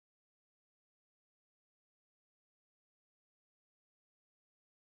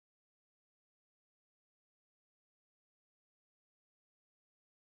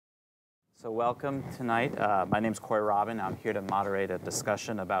So welcome tonight. My name's Corey Robin. I'm here to moderate a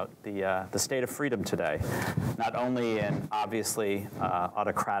discussion about the state of freedom today, not only in obviously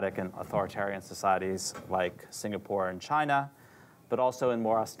autocratic and authoritarian societies like Singapore and China, but also in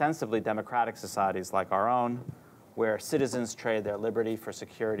more ostensibly democratic societies like our own, where citizens trade their liberty for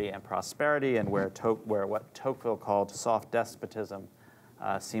security and prosperity, and where what Tocqueville called soft despotism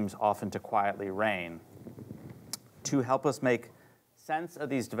seems often to quietly reign. To help us make sense of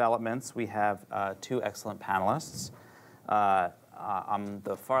these developments, we have two excellent panelists. On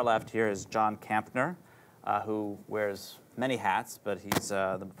the far left here is John Kampfner, who wears many hats, but he's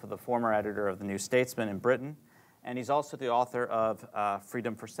the former editor of The New Statesman in Britain, and he's also the author of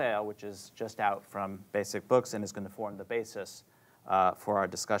Freedom for Sale, which is just out from Basic Books and is going to form the basis for our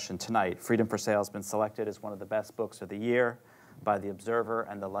discussion tonight. Freedom for Sale has been selected as one of the best books of the year by The Observer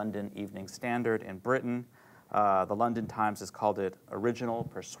and the London Evening Standard in Britain. The London Times has called it original,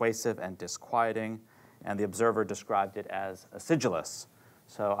 persuasive, and disquieting, and The Observer described it as acidulous.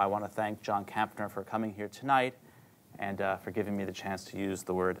 So I want to thank John Kampfner for coming here tonight and for giving me the chance to use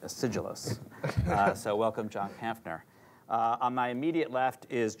the word acidulous. So welcome, John Kampfner. On my immediate left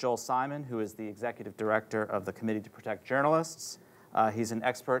is Joel Simon, who is the executive director of the Committee to Protect Journalists. He's an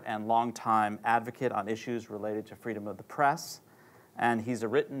expert and longtime advocate on issues related to freedom of the press. And he's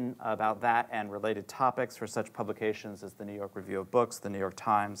written about that and related topics for such publications as the New York Review of Books, the New York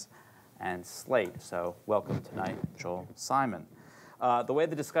Times, and Slate. So welcome tonight, Joel Simon. The way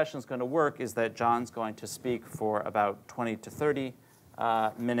the discussion is going to work is that John's going to speak for about 20 to 30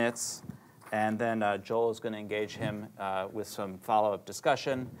 minutes, and then Joel is going to engage him with some follow-up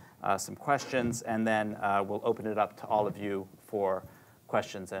discussion, some questions, and then we'll open it up to all of you for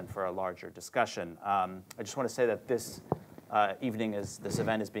questions and for a larger discussion. I just want to say that this this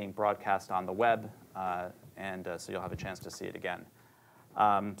event is being broadcast on the web, and so you'll have a chance to see it again.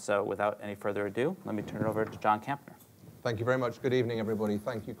 So without any further ado, let me turn it over to John Kampfner. Thank you very much. Good evening, everybody.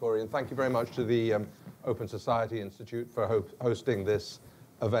 Thank you, Corey, and thank you very much to the Open Society Institute for hosting this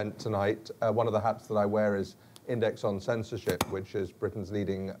event tonight. One of the hats that I wear is Index on Censorship, which is Britain's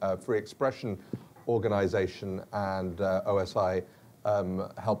leading free expression organization, and OSI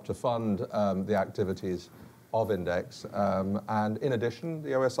helped to fund the activities of Index. And in addition, the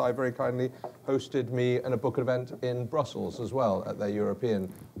OSI very kindly hosted me in a book event in Brussels as well, at their European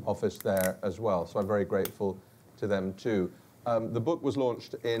office there as well. So I'm very grateful to them too. The book was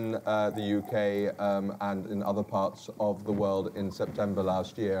launched in the UK and in other parts of the world in September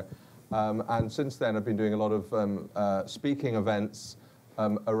last year. And since then, I've been doing a lot of speaking events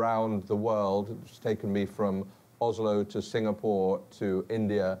around the world. It's taken me from Oslo to Singapore to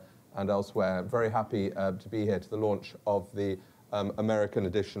India and elsewhere. Very happy to be here to the launch of the American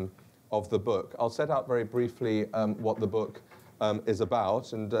edition of the book. I'll set out very briefly what the book is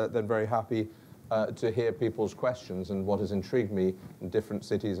about, and then very happy to hear people's questions. And what has intrigued me in different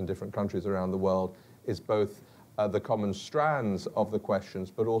cities and different countries around the world is both the common strands of the questions,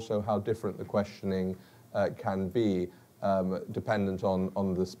 but also how different the questioning can be, dependent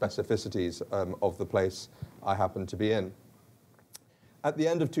on the specificities of the place I happen to be in. At the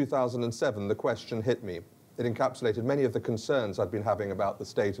end of 2007, the question hit me. It encapsulated many of the concerns I'd been having about the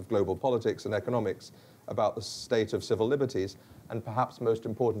state of global politics and economics, about the state of civil liberties, and perhaps most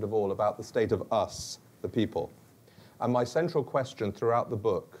important of all, about the state of us, the people. And my central question throughout the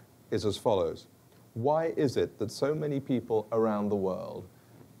book is as follows. Why is it that so many people around the world,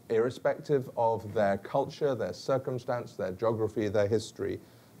 irrespective of their culture, their circumstance, their geography, their history,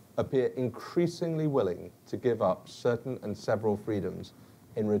 appear increasingly willing to give up certain and several freedoms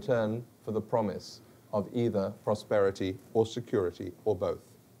in return for the promise of either prosperity or security or both?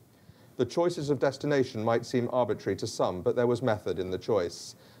 The choices of destination might seem arbitrary to some, but there was method in the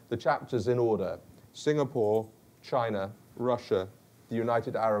choice. The chapters in order: Singapore, China, Russia, the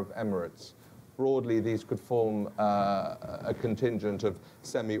United Arab Emirates. Broadly, these could form a contingent of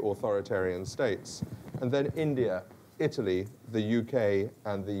semi-authoritarian states. And then India, Italy, the UK,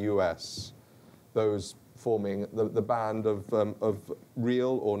 and the US, those forming the band of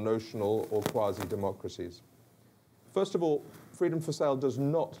real or notional or quasi-democracies. First of all, Freedom for Sale does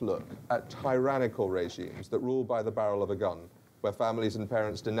not look at tyrannical regimes that rule by the barrel of a gun, where families and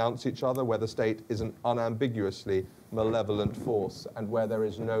parents denounce each other, where the state is an unambiguously malevolent force, and where there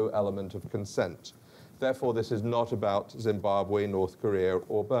is no element of consent. Therefore, this is not about Zimbabwe, North Korea,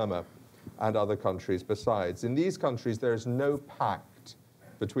 or Burma, and other countries besides. In these countries, there is no pact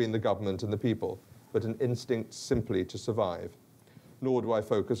between the government and the people, but an instinct simply to survive. Nor do I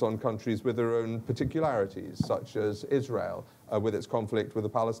focus on countries with their own particularities, such as Israel, with its conflict with the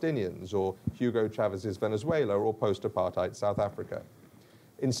Palestinians, or Hugo Chavez's Venezuela, or post-apartheid South Africa.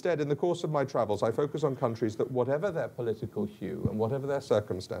 Instead, in the course of my travels, I focus on countries that, whatever their political hue and whatever their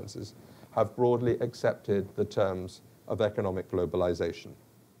circumstances, have broadly accepted the terms of economic globalization.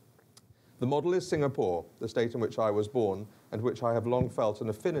 The model is Singapore, the state in which I was born and which I have long felt an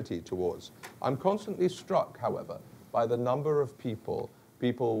affinity towards. I'm constantly struck, however, by the number of people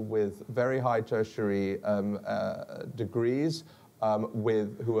with very high tertiary degrees,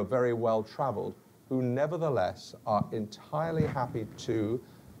 who are very well traveled, who nevertheless are entirely happy to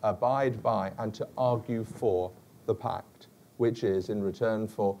abide by and to argue for the pact, which is, in return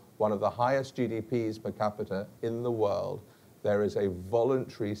for one of the highest GDPs per capita in the world, there is a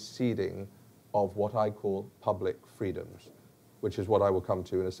voluntary ceding of what I call public freedoms, which is what I will come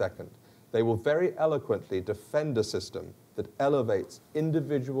to in a second. They will very eloquently defend a system that elevates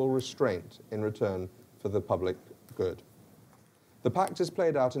individual restraint in return for the public good. The pact is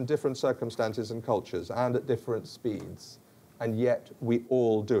played out in different circumstances and cultures and at different speeds, and yet we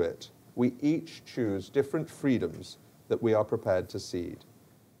all do it. We each choose different freedoms that we are prepared to cede.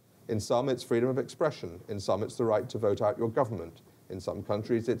 In some, it's freedom of expression. In some, it's the right to vote out your government. In some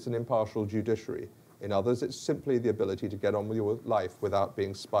countries, it's an impartial judiciary. In others, it's simply the ability to get on with your life without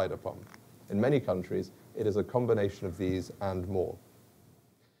being spied upon. In many countries, it is a combination of these and more.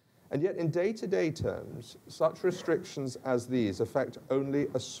 And yet, in day-to-day terms, such restrictions as these affect only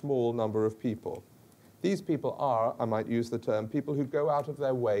a small number of people. These people are, I might use the term, people who go out of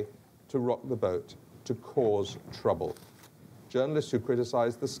their way to rock the boat, to cause trouble. Journalists who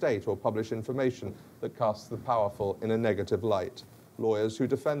criticize the state or publish information that casts the powerful in a negative light. Lawyers who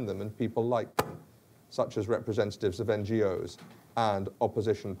defend them and people like them, such as representatives of NGOs and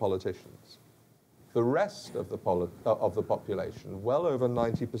opposition politicians. The rest of the population, well over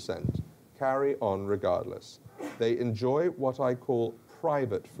 90%, carry on regardless. They enjoy what I call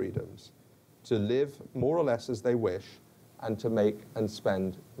private freedoms, to live more or less as they wish and to make and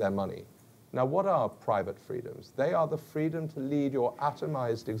spend their money. Now, what are private freedoms? They are the freedom to lead your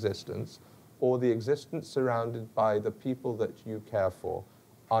atomized existence or the existence surrounded by the people that you care for,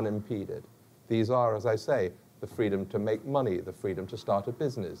 unimpeded. These are, as I say, the freedom to make money, the freedom to start a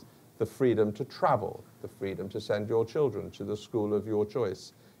business, the freedom to travel, the freedom to send your children to the school of your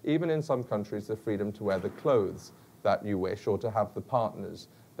choice, even in some countries, the freedom to wear the clothes that you wish or to have the partners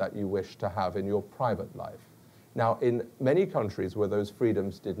that you wish to have in your private life. Now, in many countries where those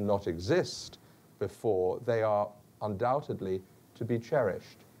freedoms did not exist before, they are undoubtedly to be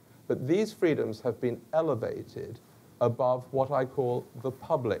cherished. But these freedoms have been elevated above what I call the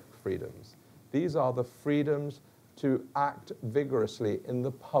public freedoms. These are the freedoms to act vigorously in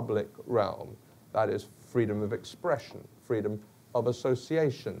the public realm. That is freedom of expression, freedom of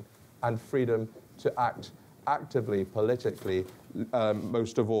association, and freedom to act actively, politically,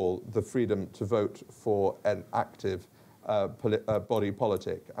 most of all, the freedom to vote for an active body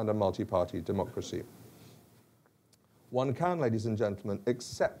politic and a multi-party democracy. One can, ladies and gentlemen,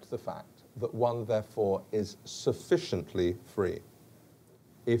 accept the fact that one, therefore, is sufficiently free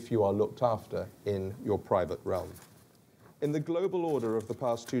if you are looked after in your private realm. In the global order of the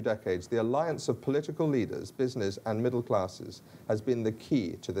past 2 decades, the alliance of political leaders, business, and middle classes has been the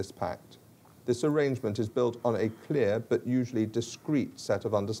key to this pact. This arrangement is built on a clear but usually discrete set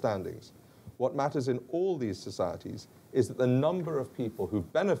of understandings. What matters in all these societies is that the number of people who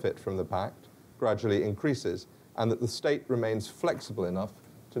benefit from the pact gradually increases and that the state remains flexible enough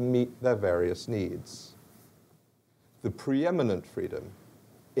to meet their various needs. The preeminent freedom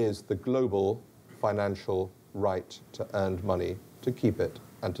is the global financial right to earn money, to keep it,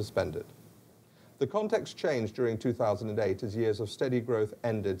 and to spend it. The context changed during 2008 as years of steady growth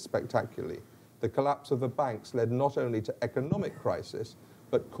ended spectacularly. The collapse of the banks led not only to economic crisis,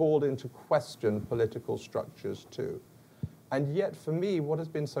 but called into question political structures too. And yet, for me, what has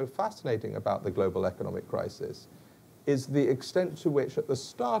been so fascinating about the global economic crisis is the extent to which, at the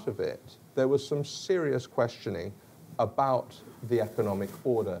start of it, there was some serious questioning about the economic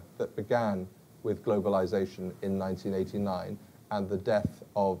order that began with globalization in 1989 and the death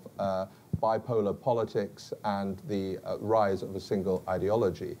of bipolar politics and the rise of a single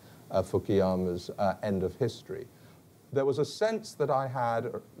ideology, Fukuyama's end of history. There was a sense that I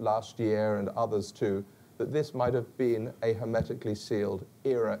had last year, and others too, that this might have been a hermetically sealed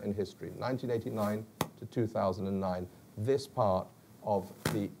era in history, 1989 to 2009, this part of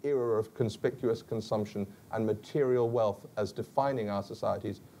the era of conspicuous consumption and material wealth as defining our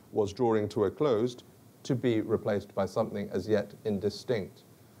societies was drawing to a close, to be replaced by something as yet indistinct.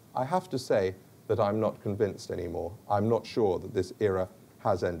 I have to say that I'm not convinced anymore. I'm not sure that this era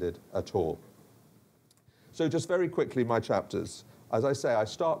has ended at all. So just very quickly, my chapters. As I say, I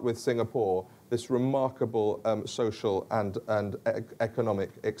start with Singapore this remarkable social and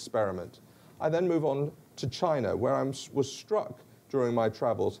economic experiment. I then move on to China, where I was struck during my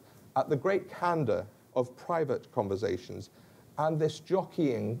travels at the great candor of private conversations and this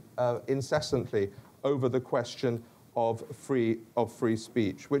jockeying incessantly over the question of free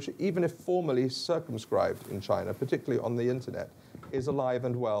speech, which even if formally circumscribed in China, particularly on the internet, is alive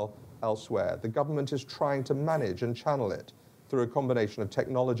and well elsewhere. The government is trying to manage and channel it through a combination of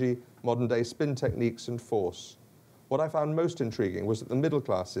technology, modern-day spin techniques, and force. What I found most intriguing was that the middle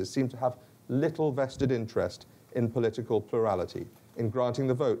classes seem to have little vested interest in political plurality, in granting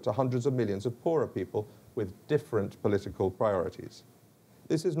the vote to hundreds of millions of poorer people with different political priorities.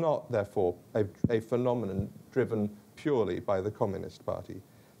 This is not, therefore, a phenomenon driven purely by the Communist Party.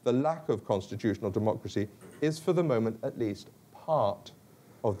 The lack of constitutional democracy is, for the moment at least, part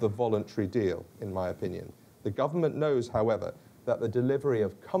of the voluntary deal, in my opinion. The government knows, however, that the delivery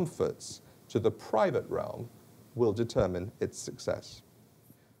of comforts to the private realm will determine its success.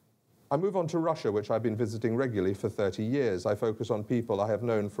 I move on to Russia, which I've been visiting regularly for 30 years. I focus on people I have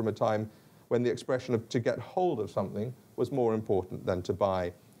known from a time when the expression of to get hold of something was more important than to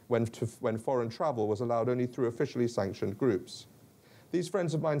buy, when foreign travel was allowed only through officially sanctioned groups. These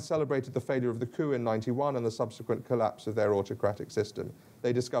friends of mine celebrated the failure of the coup in '91 and the subsequent collapse of their autocratic system.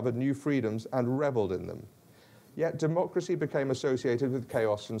 They discovered new freedoms and reveled in them. Yet democracy became associated with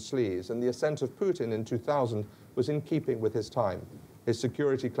chaos and sleaze, and the ascent of Putin in 2000 was in keeping with his time, his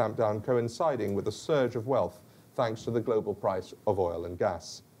security clampdown coinciding with a surge of wealth thanks to the global price of oil and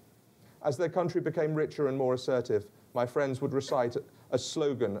gas. As their country became richer and more assertive, my friends would recite a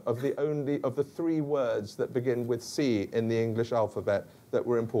slogan of the three words that begin with C in the English alphabet that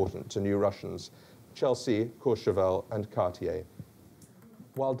were important to New Russians: Chelsea, Courchevel, and Cartier.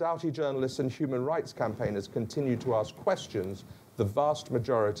 While doughty journalists and human rights campaigners continued to ask questions, the vast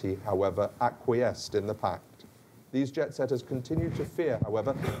majority, however, acquiesced in the pact. These jet-setters continued to fear,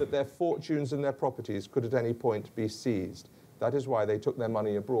 however, that their fortunes and their properties could at any point be seized. That is why they took their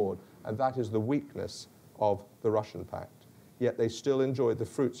money abroad, and that is the weakness of the Russian pact. Yet they still enjoyed the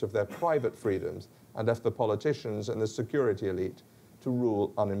fruits of their private freedoms and left the politicians and the security elite to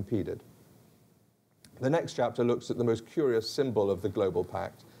rule unimpeded. The next chapter looks at the most curious symbol of the global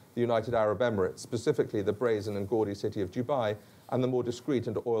pact, the United Arab Emirates, specifically the brazen and gaudy city of Dubai and the more discreet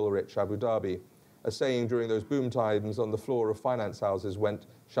and oil-rich Abu Dhabi. A saying during those boom times on the floor of finance houses went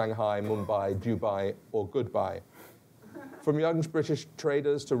Shanghai, Mumbai, Dubai, or goodbye. From young British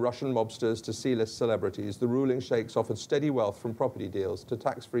traders to Russian mobsters to C-list celebrities, the ruling sheikhs offered steady wealth from property deals to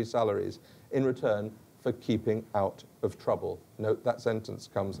tax-free salaries in return for keeping out of trouble. Note that sentence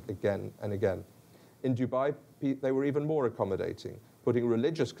comes again and again. In Dubai, they were even more accommodating, putting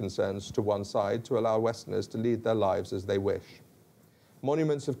religious concerns to one side to allow Westerners to lead their lives as they wish.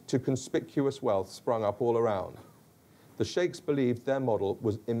 Monuments to conspicuous wealth sprung up all around. The sheikhs believed their model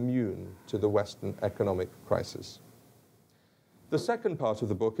was immune to the Western economic crisis. The second part of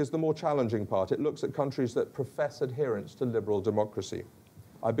the book is the more challenging part. It looks at countries that profess adherence to liberal democracy.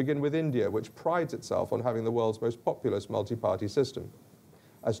 I begin with India, which prides itself on having the world's most populous multi-party system.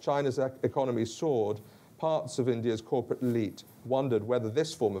 As China's economy soared, parts of India's corporate elite wondered whether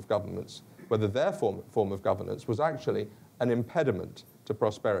this form of governance, whether their form of governance was actually an impediment to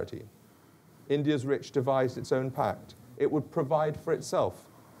prosperity. India's rich devised its own pact. It would provide for itself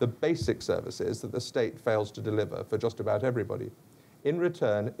the basic services that the state fails to deliver for just about everybody. In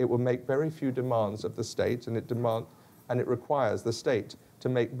return, it will make very few demands of the state, and it requires the state to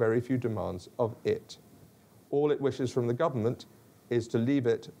make very few demands of it. All it wishes from the government is to leave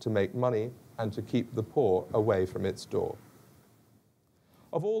it to make money and to keep the poor away from its door.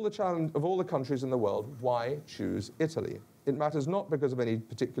 Of all the countries in the world, why choose Italy? It matters not because of any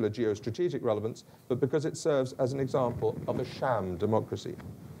particular geostrategic relevance, but because it serves as an example of a sham democracy.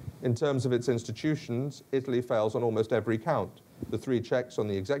 In terms of its institutions, Italy fails on almost every count. The three checks on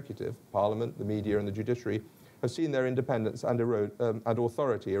the executive, parliament, the media, and the judiciary, have seen their independence and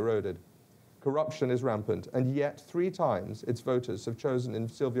authority eroded. Corruption is rampant, and yet 3 times its voters have chosen in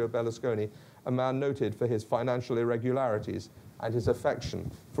Silvio Berlusconi, a man noted for his financial irregularities and his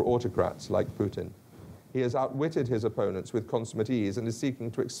affection for autocrats like Putin. He has outwitted his opponents with consummate ease and is seeking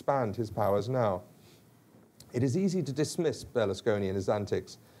to expand his powers now. It is easy to dismiss Berlusconi and his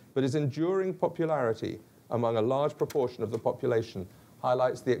antics, but his enduring popularity among a large proportion of the population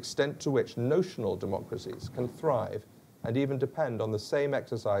highlights the extent to which notional democracies can thrive and even depend on the same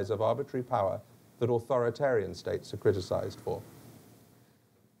exercise of arbitrary power that authoritarian states are criticized for.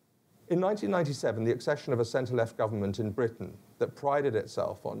 In 1997, the accession of a centre-left government in Britain that prided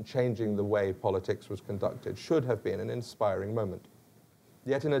itself on changing the way politics was conducted should have been an inspiring moment.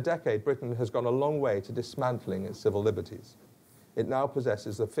 Yet in a decade, Britain has gone a long way to dismantling its civil liberties. It now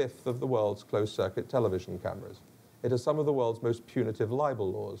possesses a fifth of the world's closed-circuit television cameras. It has some of the world's most punitive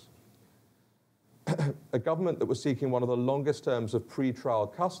libel laws. A government that was seeking one of the longest terms of pre-trial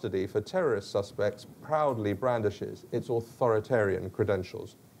custody for terrorist suspects proudly brandishes its authoritarian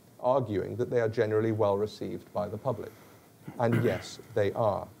credentials, arguing that they are generally well received by the public. And yes, they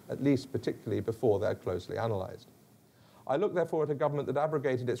are, at least particularly before they're closely analysed. I look, therefore, at a government that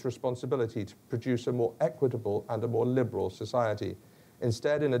abrogated its responsibility to produce a more equitable and a more liberal society.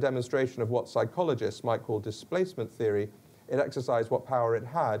 Instead, in a demonstration of what psychologists might call displacement theory, it exercised what power it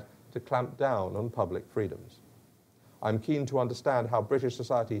had to clamp down on public freedoms. I'm keen to understand how British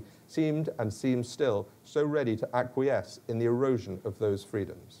society seemed and seems still so ready to acquiesce in the erosion of those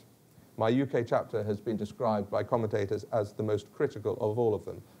freedoms. My UK chapter has been described by commentators as the most critical of all of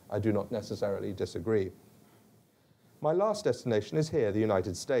them. I do not necessarily disagree. My last destination is here, the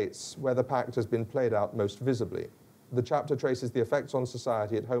United States, where the pact has been played out most visibly. The chapter traces the effects on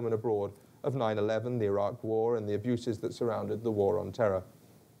society at home and abroad of 9/11, the Iraq War, and the abuses that surrounded the war on terror.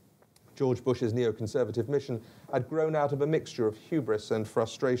 George Bush's neoconservative mission had grown out of a mixture of hubris and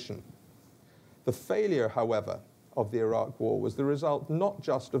frustration. The failure, however, of the Iraq War was the result not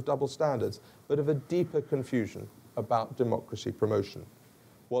just of double standards, but of a deeper confusion about democracy promotion.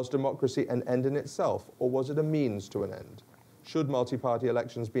 Was democracy an end in itself, or was it a means to an end? Should multi-party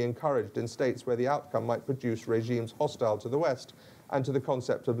elections be encouraged in states where the outcome might produce regimes hostile to the West and to the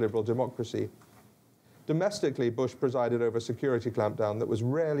concept of liberal democracy? Domestically, Bush presided over a security clampdown that was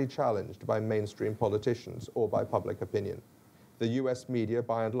rarely challenged by mainstream politicians or by public opinion. The US media,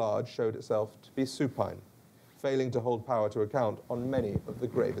 by and large, showed itself to be supine, failing to hold power to account on many of the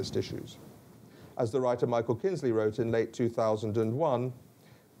gravest issues. As the writer Michael Kinsley wrote in late 2001,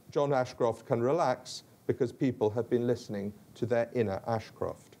 John Ashcroft can relax because people have been listening to their inner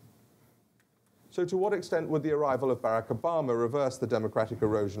Ashcroft. So to what extent would the arrival of Barack Obama reverse the democratic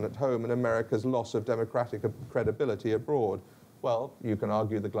erosion at home and America's loss of democratic credibility abroad? Well, you can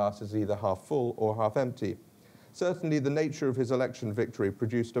argue the glass is either half full or half empty. Certainly, the nature of his election victory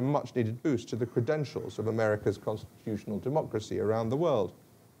produced a much-needed boost to the credentials of America's constitutional democracy around the world.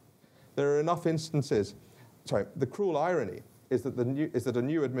 There are enough instances, the cruel irony is that a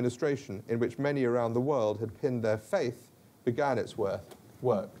new administration in which many around the world had pinned their faith began its work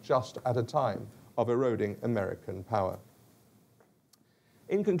just at a time of eroding American power.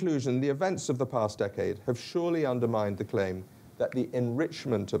 In conclusion, the events of the past decade have surely undermined the claim that the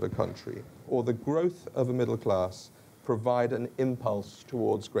enrichment of a country or the growth of a middle class provide an impulse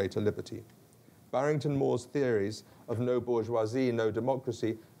towards greater liberty. Barrington Moore's theories of no bourgeoisie, no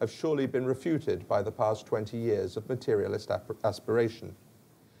democracy have surely been refuted by the past 20 years of materialist aspiration.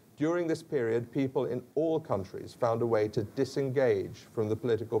 During this period, people in all countries found a way to disengage from the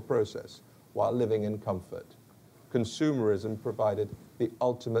political process while living in comfort. Consumerism provided the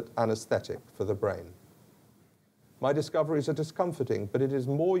ultimate anesthetic for the brain. My discoveries are discomforting, but it is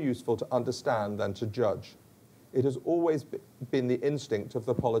more useful to understand than to judge. It has always been the instinct of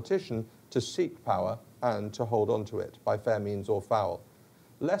the politician to seek power and to hold on to it by fair means or foul.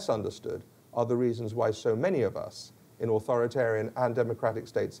 Less understood are the reasons why so many of us, in authoritarian and democratic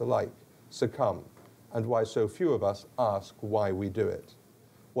states alike, succumb, and why so few of us ask why we do it.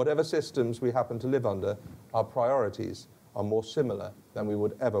 Whatever systems we happen to live under, our priorities are more similar than we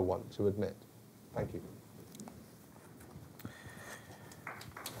would ever want to admit. Thank you.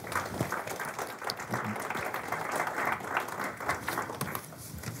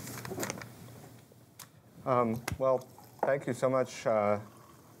 Well, thank you so much,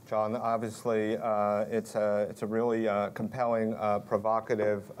 John. Obviously, it's a really compelling,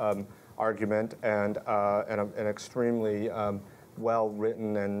 provocative argument and an extremely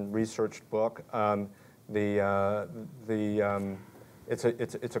well-written and researched book. It's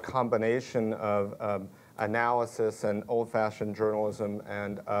a combination of analysis and old-fashioned journalism,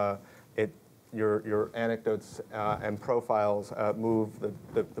 and your anecdotes and profiles move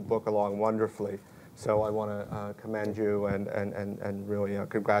the book along wonderfully. So I want to commend you and really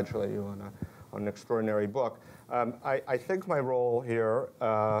congratulate you on an extraordinary book. I think my role here,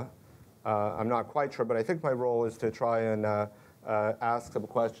 I'm not quite sure, but I think my role is to try and ask some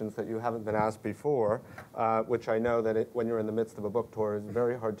questions that you haven't been asked before, which I know that when you're in the midst of a book tour is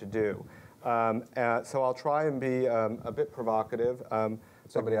very hard to do. So I'll try and be a bit provocative.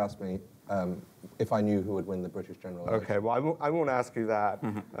 Somebody asked me if I knew who would win the British general election. Okay, well, I won't ask you that,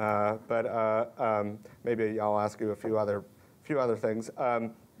 but maybe I'll ask you a few other things.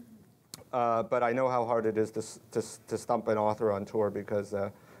 But I know how hard it is to stump an author on tour because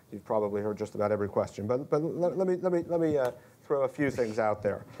you've probably heard just about every question. But let me throw a few things out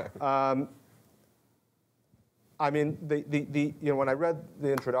there. I mean, when I read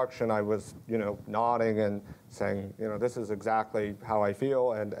the introduction, I was, nodding and saying, this is exactly how I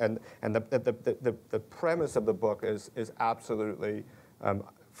feel, and the premise of the book is absolutely,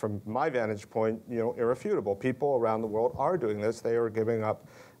 from my vantage point, irrefutable. People around the world are doing this. They are giving up,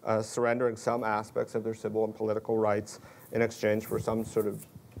 surrendering some aspects of their civil and political rights in exchange for some sort of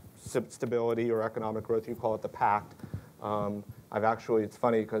stability or economic growth. You call it the pact. It's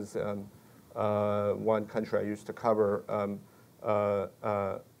funny because one country I used to cover,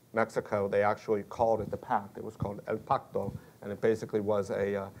 Mexico, they actually called it the pact. It was called El Pacto, and it basically was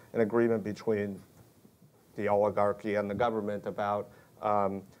an agreement between the oligarchy and the government about,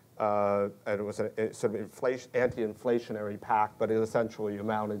 and it was a sort of anti-inflationary pact, but it essentially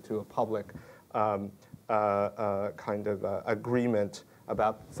amounted to a public kind of agreement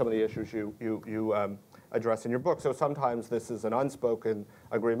about some of the issues you address in your book. So sometimes this is an unspoken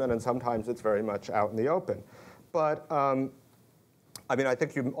agreement, and sometimes it's very much out in the open. But I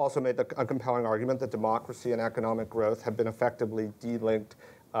think you also made a compelling argument that democracy and economic growth have been effectively de-linked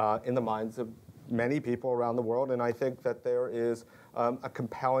in the minds of many people around the world, and I think that there is a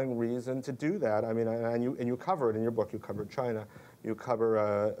compelling reason to do that. I mean, and you cover it in your book. You cover China, you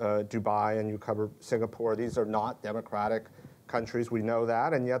cover Dubai, and you cover Singapore. These are not democratic countries, we know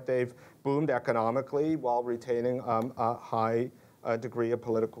that, and yet they've boomed economically while retaining a high degree of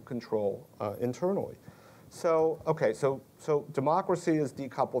political control internally. So, okay, so democracy is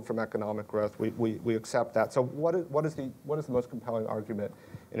decoupled from economic growth. We accept that. So what is the most compelling argument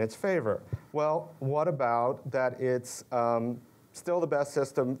in its favor? Well, what about that it's still the best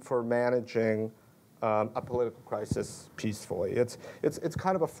system for managing a political crisis peacefully? It's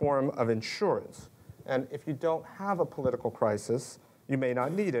kind of a form of insurance. And if you don't have a political crisis, you may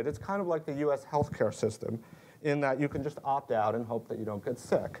not need it. It's kind of like the US healthcare system in that you can just opt out and hope that you don't get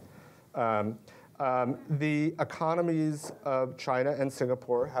sick. The economies of China and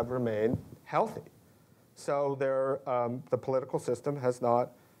Singapore have remained healthy. So the political system has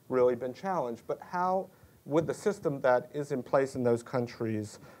not really been challenged. But how would the system that is in place in those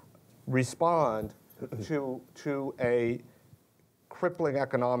countries respond to a crippling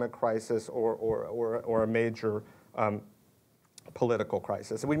economic crisis or a major political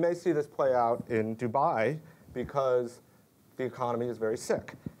crisis? And we may see this play out in Dubai because the economy is very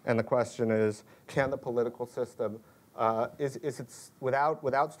sick. And the question is, can the political system, is it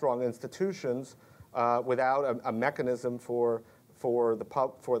without strong institutions, without a mechanism for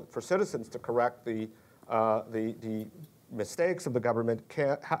citizens to correct the mistakes of the government,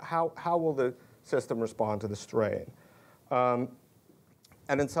 how will the system respond to the strain?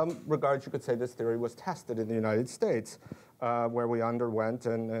 And in some regards, you could say this theory was tested in the United States, where we underwent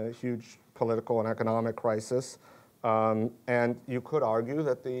a huge political and economic crisis. And you could argue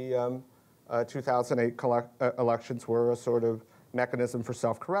that the 2008 elections were a sort of mechanism for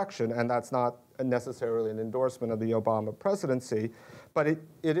self-correction, and that's not necessarily an endorsement of the Obama presidency, but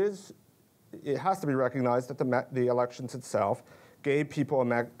it has to be recognized that the elections itself gave people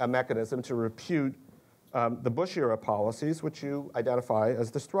a mechanism to repute the Bush-era policies, which you identify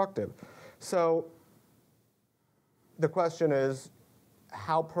as destructive. So the question is,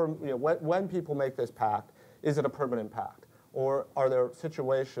 when people make this pact, is it a permanent pact? Or are there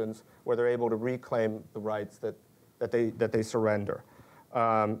situations where they're able to reclaim the rights that they surrender?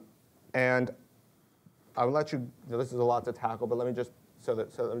 And I will let you, this is a lot to tackle, but let me just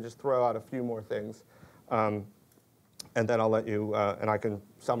throw out a few more things. And then I'll let you, and I can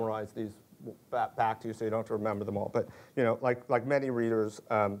summarize these back to you so you don't have to remember them all. But like many readers,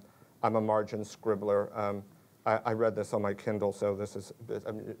 I'm a margin scribbler. I read this on my Kindle, so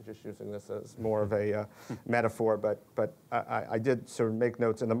I'm just using this as more of a metaphor, but I did sort of make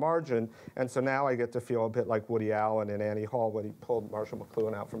notes in the margin, and so now I get to feel a bit like Woody Allen in Annie Hall when he pulled Marshall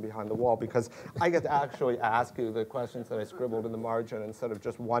McLuhan out from behind the wall, because I get to actually ask you the questions that I scribbled in the margin instead of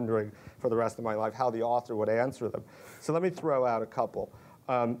just wondering for the rest of my life how the author would answer them. So let me throw out a couple.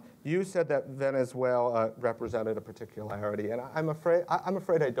 You said that Venezuela represented a particularity, and I'm afraid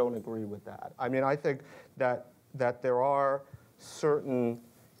I don't agree with that. I mean, I think that there are certain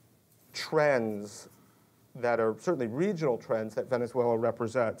trends that are certainly regional trends that Venezuela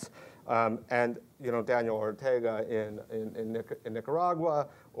represents, and Daniel Ortega in Nicaragua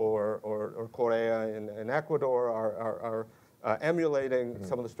or Correa in Ecuador are emulating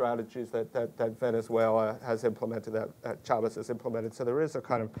some of the strategies that Venezuela has implemented, that Chavez has implemented. So there is a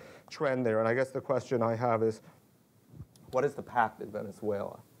kind of trend there. And I guess the question I have is, what is the pact in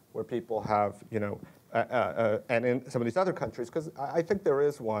Venezuela, where people have, and in some of these other countries, because I think there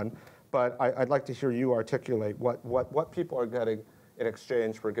is one, but I'd like to hear you articulate what people are getting in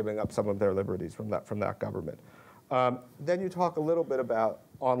exchange for giving up some of their liberties from that government. Then you talk a little bit about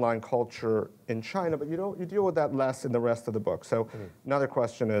online culture in China, but you deal with that less in the rest of the book. So another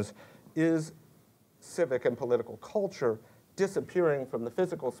question is civic and political culture disappearing from the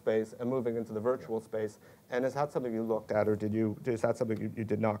physical space and moving into the virtual space? And is that something you looked at, or is that something you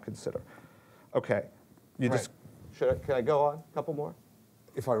did not consider? Okay. Can I go on? A couple more?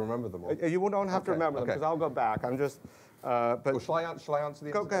 If I remember them all. You don't have to remember them, because I'll go back. I'm just... but well, shall I answer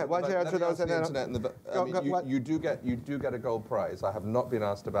the Go ahead. Why don't you answer those? You do get a gold prize. I have not been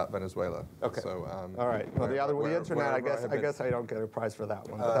asked about Venezuela. Okay. So, all right. Well, the internet, I guess I don't get a prize for that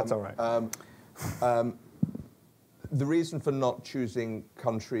one, but that's all right. The reason for not choosing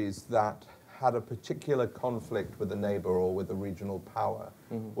countries that had a particular conflict with a neighbor or with a regional power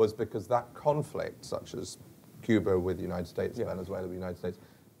was because that conflict, such as Cuba with the United States, Venezuela with the United States,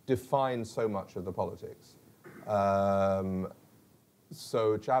 defines so much of the politics.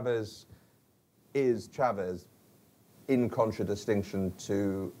 So Chavez is Chavez in contradistinction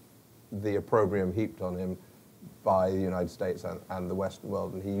to the opprobrium heaped on him by the United States and the Western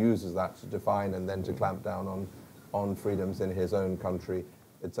world, and he uses that to define and then to clamp down on freedoms in his own country,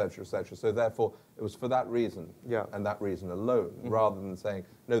 et cetera, et cetera. So therefore, it was for that reason, and that reason alone, rather than saying,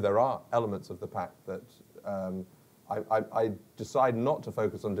 no, there are elements of the pact that I decide not to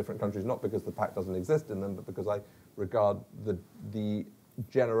focus on different countries, not because the pact doesn't exist in them, but because I regard the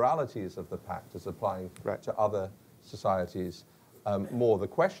generalities of the pact as applying to other societies more. The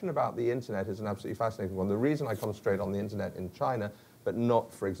question about the internet is an absolutely fascinating one. The reason I concentrate on the internet in China, but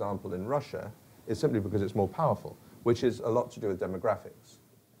not, for example, in Russia, is simply because it's more powerful, which is a lot to do with demographics.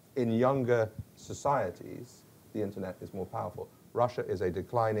 In younger societies, the internet is more powerful. Russia is a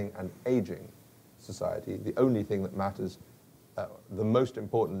declining and aging society. The only thing that matters, the most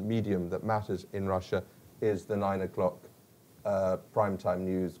important medium that matters in Russia is the 9 o'clock primetime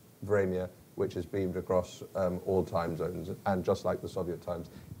news, Vremya, which is beamed across all time zones. And just like the Soviet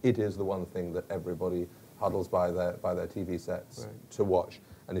times, it is the one thing that everybody huddles by their TV sets to watch.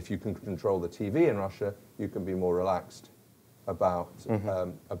 And if you can control the TV in Russia, you can be more relaxed about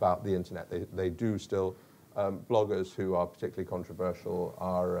the internet. They do still, bloggers who are particularly controversial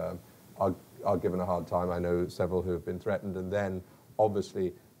are given a hard time. I know several who have been threatened. And then,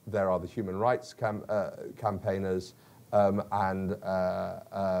 obviously, there are the human rights campaigners and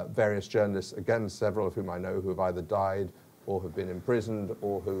various journalists, again, several of whom I know who have either died or have been imprisoned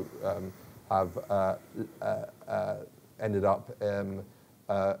or who have ended up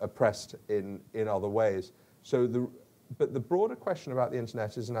oppressed in other ways. So but the broader question about the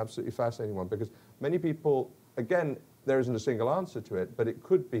internet is an absolutely fascinating one, because many people, again, there isn't a single answer to it, but it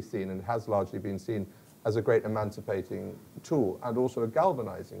could be seen and has largely been seen as a great emancipating tool and also a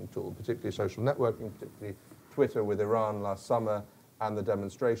galvanizing tool, particularly social networking, particularly Twitter with Iran last summer and the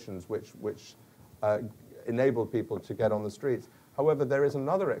demonstrations which enabled people to get on the streets. However, there is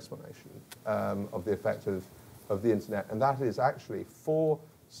another explanation of the effect of the internet, and that is actually for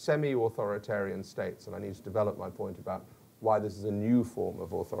semi-authoritarian states, and I need to develop my point about why this is a new form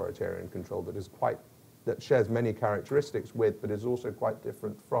of authoritarian control that shares many characteristics with, but is also quite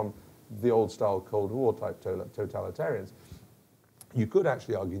different from the old-style Cold War type totalitarians. You could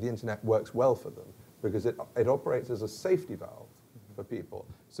actually argue the internet works well for them because it operates as a safety valve for people.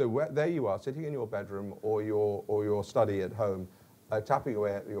 So there you are, sitting in your bedroom or your study at home, tapping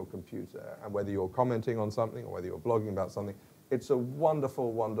away at your computer, and whether you're commenting on something or whether you're blogging about something, it's a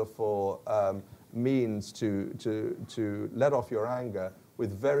wonderful, wonderful means to let off your anger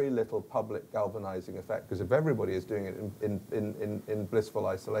with very little public galvanizing effect. Because if everybody is doing it in blissful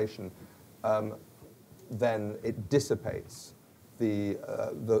isolation, then it dissipates the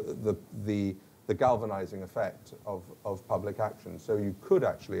galvanizing effect of public action. So you could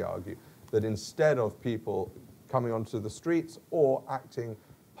actually argue that instead of people coming onto the streets or acting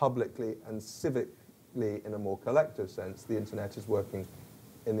publicly and civically in a more collective sense, the internet is working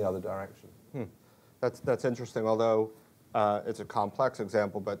in the other direction. That's interesting, although it's a complex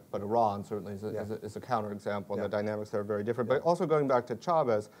example, but Iran certainly is a counterexample, and the dynamics there are very different. But also going back to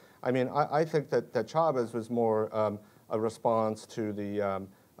Chavez, I mean, I think that Chavez was more a response to the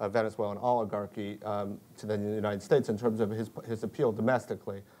Venezuelan oligarchy to the United States in terms of his appeal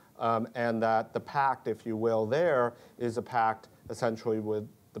domestically. And that the pact, if you will, there is a pact essentially with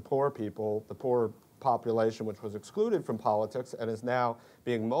the poor people, the poor population, which was excluded from politics and is now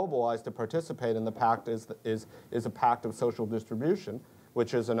being mobilized to participate in the pact is a pact of social distribution,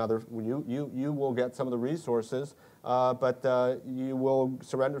 which is another, you will get some of the resources, but you will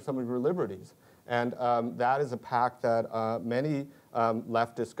surrender some of your liberties. And that is a pact that many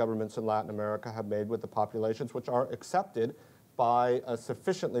leftist governments in Latin America have made with the populations, which are accepted by a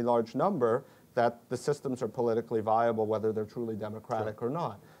sufficiently large number that the systems are politically viable, whether they're truly democratic or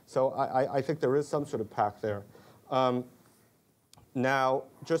not. So I think there is some sort of pact there. Now,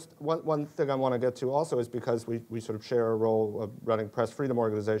 just one thing I want to get to also is because we sort of share a role of running press freedom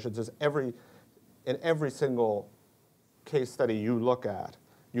organizations, is in every single case study you look at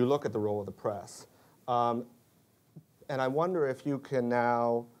the role of the press. And I wonder if you can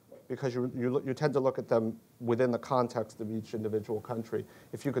now, because you tend to look at them within the context of each individual country,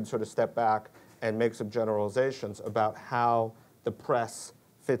 if you could sort of step back and make some generalizations about how the press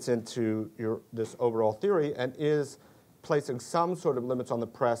fits into this overall theory, and is placing some sort of limits on the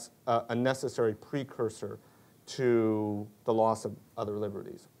press a necessary precursor to the loss of other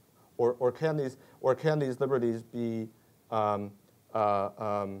liberties, or can these liberties be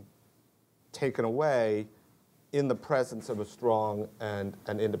taken away in the presence of a strong and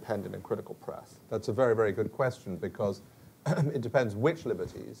independent and critical press? That's a very, very good question, because it depends which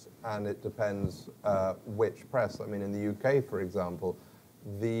liberties, and it depends which press. I mean, in the UK, for example,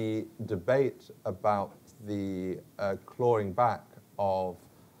 the debate about the clawing back of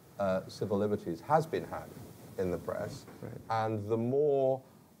civil liberties has been had in the press. Right. And the more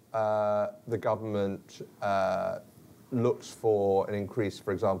the government looks for an increase,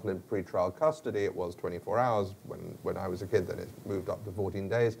 for example, in pretrial custody, it was 24 hours when I was a kid, then it moved up to 14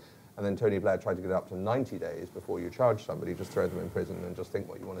 days. And then Tony Blair tried to get it up to 90 days before you charge somebody, just throw them in prison and just think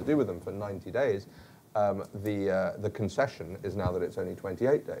what you want to do with them for 90 days. The concession is now that it's only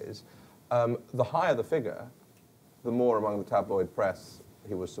 28 days. The higher the figure, the more among the tabloid press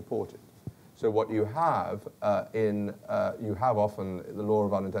he was supported. So what you have you have often the law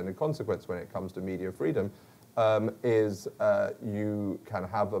of unintended consequence when it comes to media freedom, is you can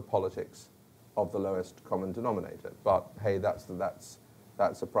have a politics of the lowest common denominator. But hey, that's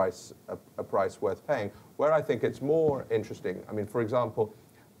a price worth paying. Where I think it's more interesting, I mean, for example,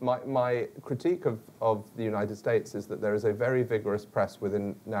 my critique of the United States is that there is a very vigorous press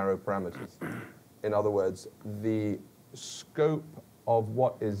within narrow parameters. In other words, the scope of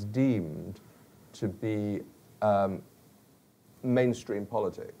what is deemed to be mainstream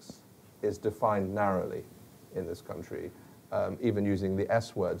politics is defined narrowly in this country, even using the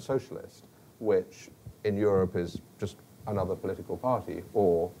S word, socialist, which in Europe is just another political party,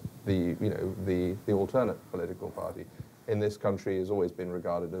 or the alternate political party. In this country has always been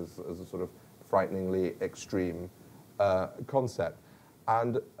regarded as a sort of frighteningly extreme concept.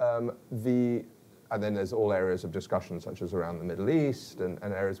 And then there's all areas of discussion, such as around the Middle East and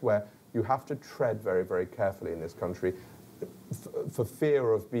areas where you have to tread very, very carefully in this country for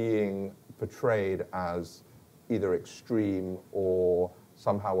fear of being portrayed as either extreme or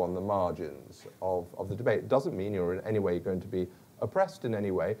somehow on the margins of the debate. It doesn't mean you're in any way going to be oppressed in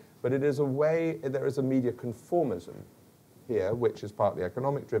any way, but it is a way, there is a media conformism here, which is partly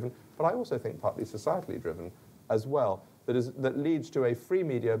economic driven, but I also think partly societally driven as well, that leads to a free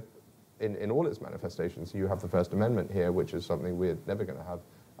media in all its manifestations. You have the First Amendment here, which is something we're never going to have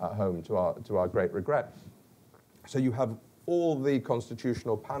at home, to our great regret. So you have all the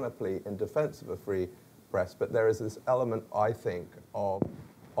constitutional panoply in defense of a free press, but there is this element, I think, of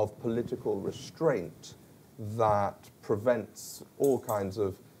political restraint that prevents all kinds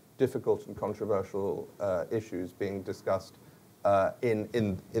of difficult and controversial issues being discussed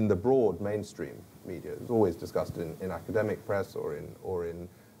in the broad mainstream media. It's always discussed in academic press or in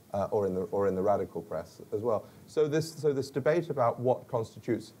the radical press as well. So this debate about what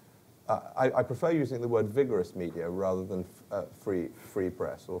constitutes, I prefer using the word vigorous media rather than free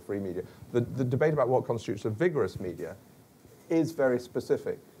press or free media. The debate about what constitutes a vigorous media is very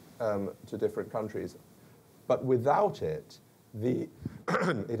specific to different countries, but without it,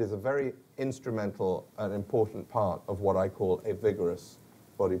 it is a very instrumental and important part of what I call a vigorous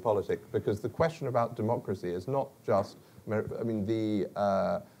body politic, because the question about democracy is not just, I mean, the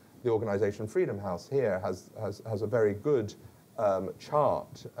organization Freedom House here has a very good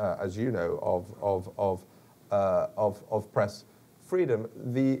chart, as you know, of press freedom.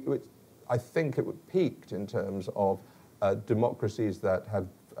 I think it peaked in terms of democracies that had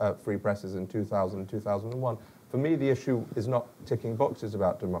free presses in 2000, 2001. For me, the issue is not ticking boxes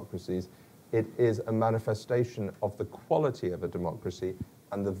about democracies. It is a manifestation of the quality of a democracy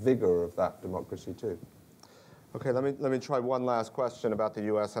and the vigor of that democracy too. Okay, let me try one last question about the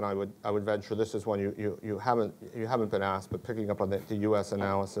U.S. and I would venture this is one you haven't been asked, but picking up on the U.S.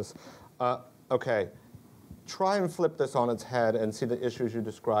 analysis. Okay, try and flip this on its head and see the issues you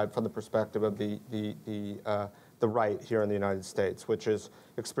described from the perspective of the the right here in the United States, which is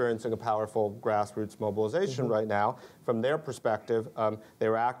experiencing a powerful grassroots mobilization right now. From their perspective,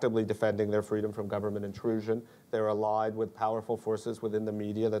 they're actively defending their freedom from government intrusion. They're allied with powerful forces within the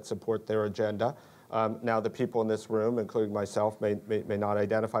media that support their agenda. Now, the people in this room, including myself, may not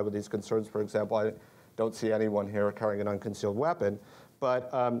identify with these concerns. For example, I don't see anyone here carrying an unconcealed weapon.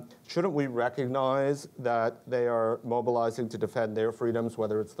 But shouldn't we recognize that they are mobilizing to defend their freedoms,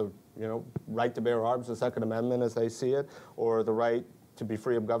 whether it's the right to bear arms, the Second Amendment as they see it, or the right to be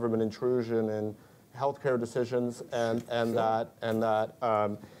free of government intrusion in healthcare decisions, and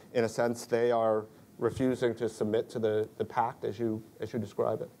that in a sense they are refusing to submit to the pact as you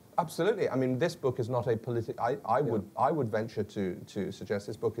describe it? Absolutely. I mean, this book is not a political. I would venture to suggest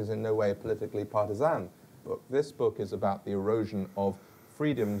this book is in no way a politically partisan book. This book is about the erosion of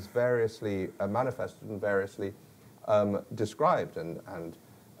freedoms variously manifested and variously described. And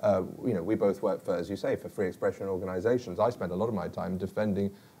we both work for, as you say, for free expression organizations. I spend a lot of my time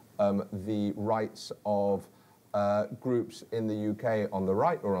defending the rights of groups in the UK on the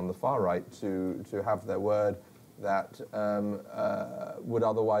right or on the far right to have their word that would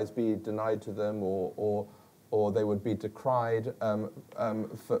otherwise be denied to them, or they would be decried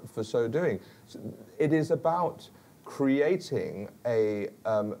for so doing. So it is about creating the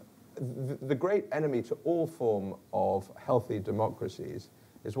great enemy to all form of healthy democracies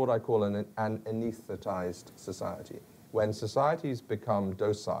is what I call an anesthetized society. When societies become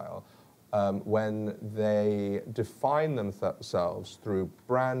docile, when they define themselves through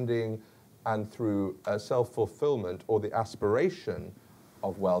branding and through self-fulfillment or the aspiration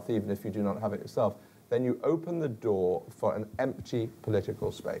of wealth, even if you do not have it yourself, then you open the door for an empty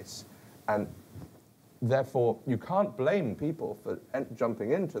political space. And therefore, you can't blame people for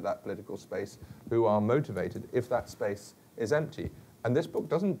jumping into that political space who are motivated if that space is empty. And this book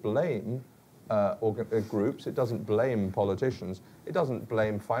doesn't blame groups, it doesn't blame politicians, it doesn't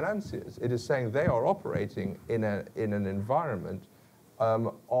blame financiers. It is saying they are operating in an environment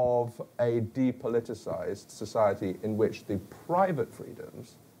of a depoliticized society in which the private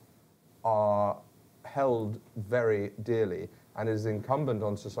freedoms are held very dearly, and it is incumbent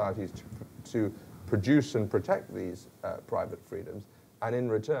on societies to produce and protect these private freedoms, and in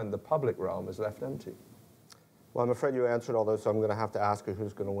return the public realm is left empty. Well, I'm afraid you answered all those, so I'm going to have to ask you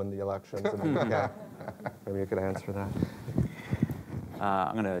who's going to win the elections in the UK. Maybe you could answer that.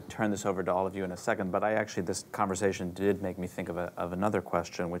 I'm going to turn this over to all of you in a second, but this conversation did make me think of another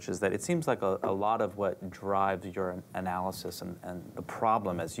question, which is that it seems like a lot of what drives your analysis and the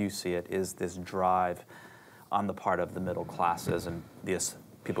problem as you see it is this drive on the part of the middle classes and these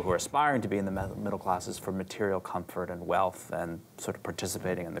people who are aspiring to be in the middle classes for material comfort and wealth and sort of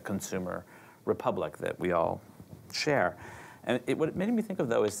participating in the consumer republic that we all share. And what it made me think of,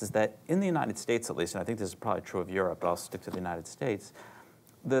 though, is that in the United States, at least, and I think this is probably true of Europe, but I'll stick to the United States,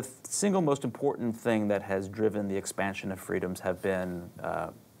 the single most important thing that has driven the expansion of freedoms have been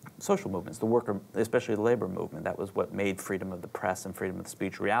social movements, the worker, especially the labor movement. That was what made freedom of the press and freedom of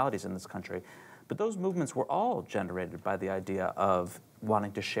speech realities in this country. But those movements were all generated by the idea of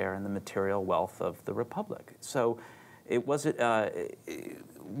wanting to share in the material wealth of the republic. So it wasn't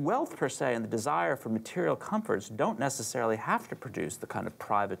wealth per se and the desire for material comforts don't necessarily have to produce the kind of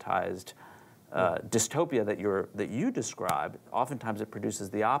privatized dystopia that you describe. Oftentimes it produces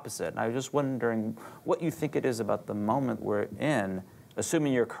the opposite. And I was just wondering what you think it is about the moment we're in,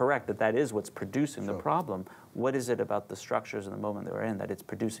 assuming you're correct that that is what's producing the problem. What is it about the structures in the moment that we're in that it's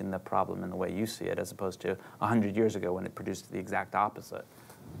producing the problem in the way you see it, as opposed to 100 years ago when it produced the exact opposite?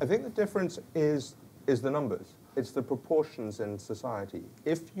 I think the difference is the numbers. It's the proportions in society.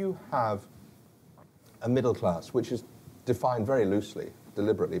 If you have a middle class, which is defined very loosely,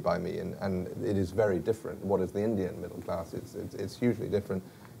 deliberately by me, and it is very different. What is the Indian middle class? It's hugely different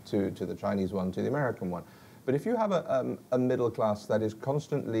to the Chinese one, to the American one. But if you have a middle class that is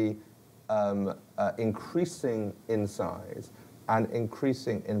constantly increasing in size and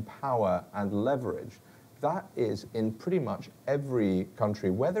increasing in power and leverage, that is in pretty much every country,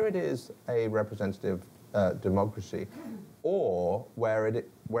 whether it is a representative democracy or where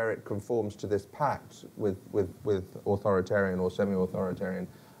it conforms to this pact with authoritarian or semi-authoritarian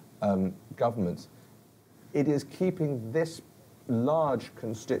governments. It is keeping this large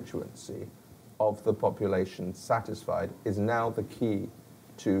constituency of the population satisfied is now the key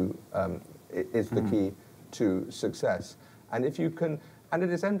to key to success. And if you can, and it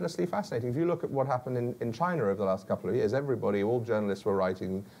is endlessly fascinating. If you look at what happened in China over the last couple of years, all journalists were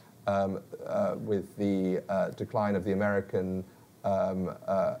writing with the decline of the American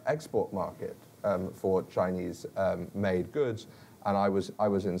export market for Chinese made goods, And I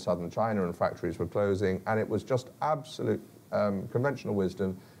was in southern China, and factories were closing, and it was just absolute conventional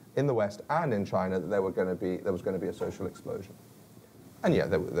wisdom in the West and in China that there was going to be a social explosion. And yeah,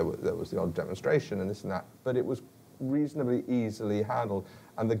 there was the odd demonstration and this and that, but it was reasonably easily handled.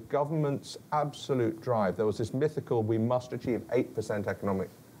 And the government's absolute drive, there was this mythical, we must achieve 8% economic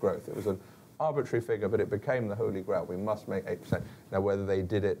growth. It was an arbitrary figure, but it became the holy grail. We must make 8%. Now, whether they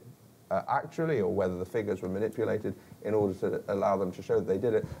did it actually, or whether the figures were manipulated in order to allow them to show that they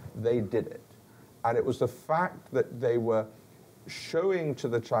did it, they did it. And it was the fact that they were showing to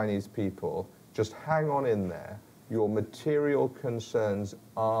the Chinese people, just hang on in there, your material concerns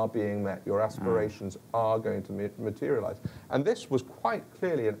are being met, your aspirations are going to materialize. And this was quite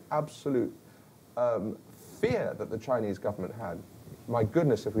clearly an absolute fear that the Chinese government had. My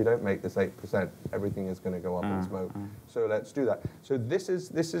goodness, if we don't make this 8%, everything is going to go up in smoke. So let's do that. So this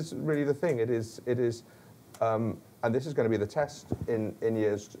is really the thing. It is, and this is going to be the test in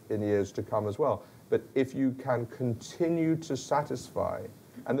years to come as well. But if you can continue to satisfy,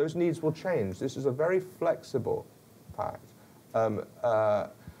 and those needs will change. This is a very flexible pact.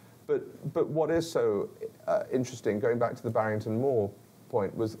 But what is so interesting, going back to the Barrington-Moore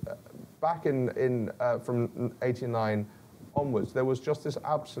point, was back from 89 onwards, there was just this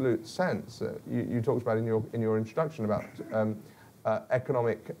absolute sense. You talked about in your introduction about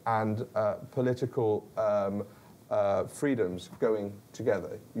economic and political freedoms going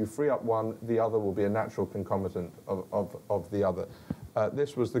together. You free up one, the other will be a natural concomitant of the other.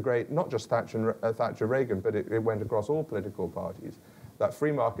 This was the great, not just Thatcher-Reagan, but it went across all political parties, that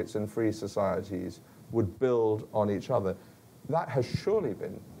free markets and free societies would build on each other. That has surely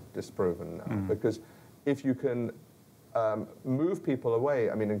been disproven now, because if you can move people away,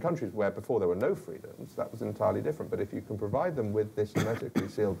 I mean, in countries where before there were no freedoms, that was entirely different, but if you can provide them with this hermetically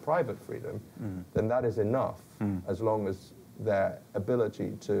sealed private freedom, then that is enough, as long as their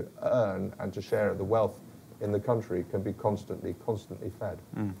ability to earn and to share the wealth in the country can be constantly fed.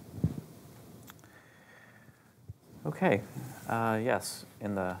 Okay, yes,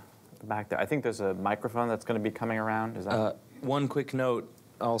 in the back there. I think there's a microphone that's going to be coming around. Is that one quick note?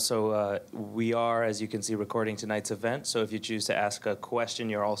 Also, we are, as you can see, recording tonight's event, so if you choose to ask a question,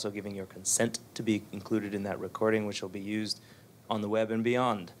 you're also giving your consent to be included in that recording, which will be used on the web and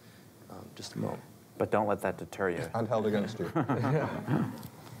beyond. Just a moment. But don't let that deter you. And held against you.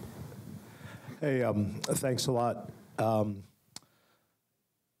 Hey, thanks a lot.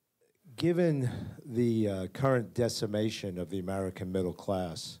 Given the current decimation of the American middle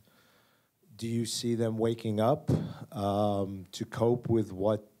class, do you see them waking up to cope with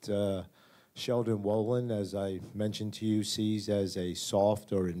what Sheldon Wolin, as I mentioned to you, sees as a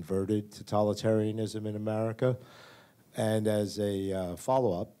soft or inverted totalitarianism in America? And as a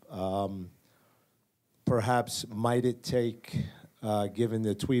follow-up, perhaps might it take, given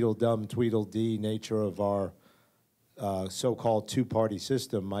the Tweedledum, Tweedledee nature of our so-called two-party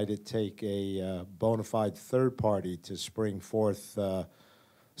system, might it take a bona fide third party to spring forth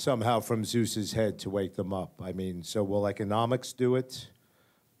somehow from Zeus's head to wake them up? I mean, so will economics do it?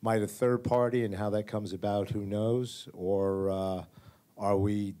 Might a third party, and how that comes about, who knows? Or are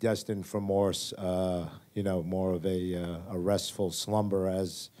we destined for more, more of a restful slumber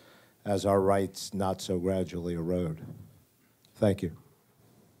as our rights not so gradually erode? Thank you.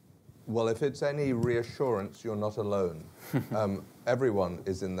 Well, if it's any reassurance, you're not alone. Everyone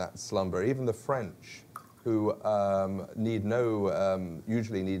is in that slumber, even the French, who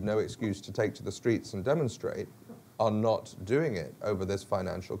usually need no excuse to take to the streets and demonstrate, are not doing it over this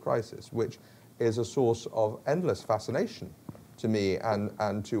financial crisis, which is a source of endless fascination to me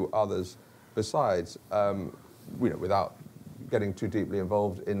and to others besides, without getting too deeply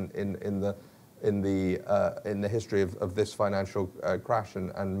involved in the history of this financial crash,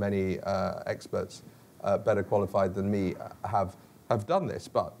 and many experts better qualified than me have done this.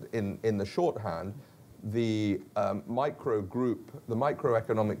 But in the shorthand, the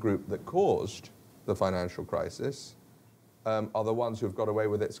microeconomic group that caused the financial crisis are the ones who have got away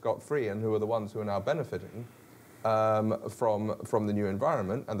with it scot-free, and who are the ones who are now benefiting from the new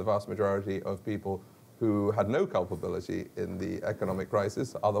environment, and the vast majority of people who had no culpability in the economic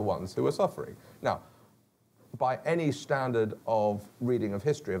crisis are the ones who are suffering. Now, by any standard of reading of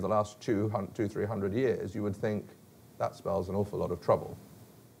history of the last 200-300 years, you would think that spells an awful lot of trouble.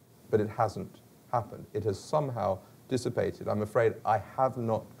 But it hasn't happened. It has somehow dissipated. I'm afraid I have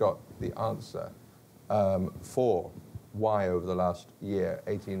not got the answer for why over the last year,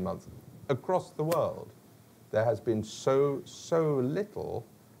 18 months, across the world, there has been so little.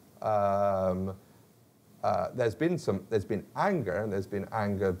 There's been anger, and there's been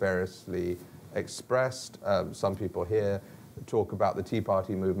anger variously expressed. Some people here talk about the Tea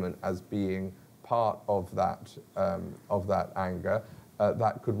Party movement as being part of that anger.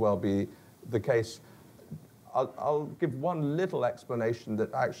 That could well be the case. I'll give one little explanation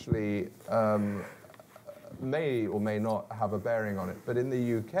that actually may or may not have a bearing on it. But in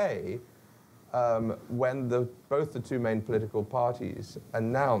the UK, when both the two main political parties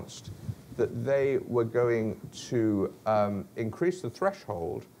announced that they were going to increase the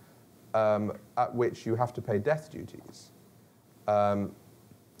threshold at which you have to pay death duties,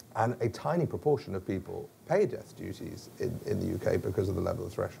 and a tiny proportion of people pay death duties in the UK because of the level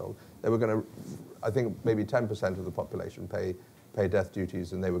of threshold. They were going to, I think maybe 10% of the population pay death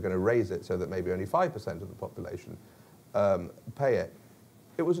duties, and they were going to raise it so that maybe only 5% of the population pay it.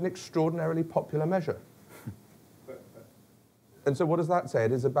 It was an extraordinarily popular measure. And so what does that say?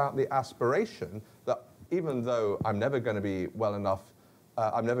 It is about the aspiration that even though I'm never going to be well enough,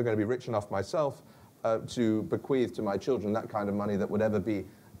 I'm never going to be rich enough myself to bequeath to my children that kind of money that would ever be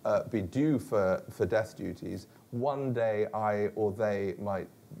due for death duties, one day I or they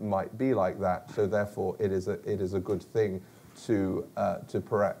might be like that. So therefore, it is a good thing to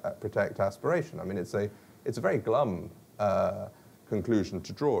protect aspiration. I mean, it's a very glum conclusion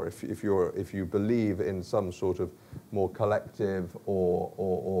to draw if you believe in some sort of more collective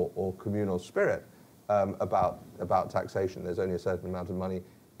or communal spirit about taxation. There's only a certain amount of money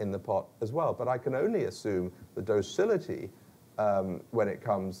in the pot as well. But I can only assume the docility when it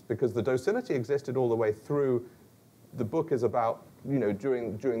comes, because the docility existed all the way through. The book is about,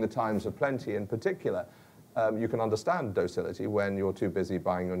 during the times of plenty in particular. You can understand docility when you're too busy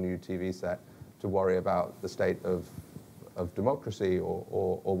buying your new TV set to worry about the state of democracy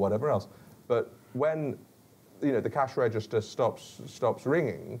or whatever else. But when the cash register stops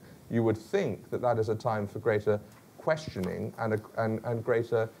ringing, you would think that is a time for greater questioning and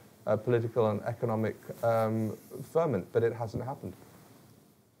greater political and economic ferment, but it hasn't happened.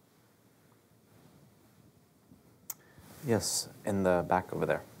 Yes, in the back over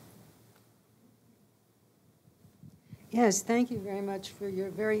there. Yes, thank you very much for your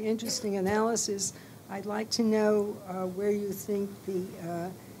very interesting analysis. I'd like to know where you think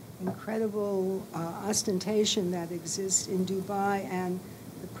the incredible ostentation that exists in Dubai and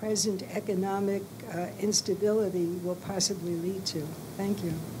the present economic instability will possibly lead to. Thank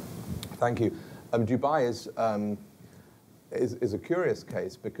you. Thank you. Dubai is a curious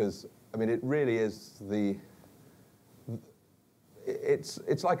case because, I mean, it really is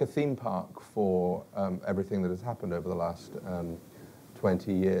it's like a theme park for everything that has happened over the last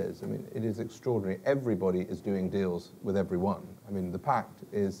 20 years. I mean, it is extraordinary. Everybody is doing deals with everyone. I mean, the pact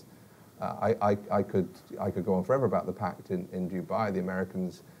is, I could go on forever about the pact in Dubai. The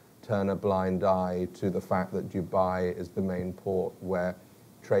Americans turn a blind eye to the fact that Dubai is the main port where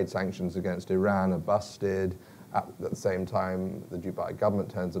trade sanctions against Iran are busted. At the same time, the Dubai government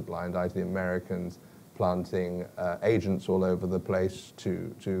turns a blind eye to the Americans planting agents all over the place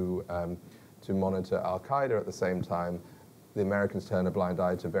to monitor Al-Qaeda. At the same time, the Americans turn a blind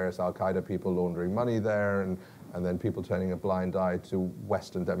eye to various Al-Qaeda people laundering money there, and then people turning a blind eye to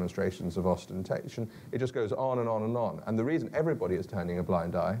Western demonstrations of ostentation. It just goes on and on and on. And the reason everybody is turning a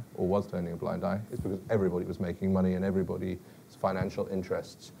blind eye, or was turning a blind eye, is because everybody was making money and everybody's financial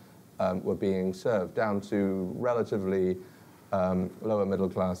interests were being served, down to relatively lower middle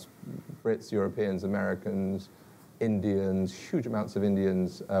class Brits, Europeans, Americans, Indians, huge amounts of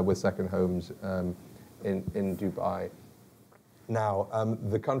Indians with second homes in Dubai. Now,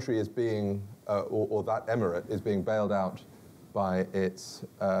 the country is being, or that emirate is being bailed out by its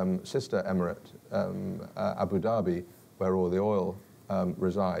sister emirate, Abu Dhabi, where all the oil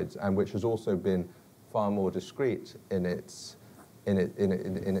resides, and which has also been far more discreet in its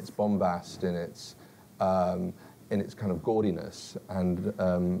bombast, in its kind of gaudiness, and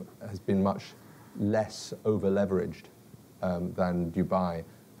has been much less over-leveraged than Dubai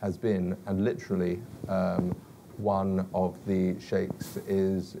has been, and literally one of the sheikhs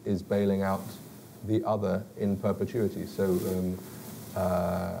is bailing out the other in perpetuity. So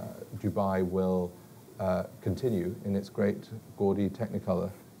Dubai will continue in its great gaudy technicolor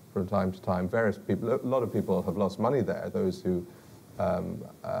from time to time. Various people, a lot of people have lost money there, those who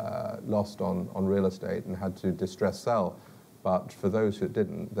lost on real estate and had to distress sell. But for those who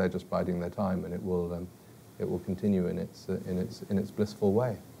didn't, they're just biding their time, and it will continue in its blissful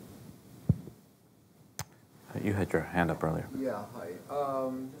way. You had your hand up earlier. Yeah, hi.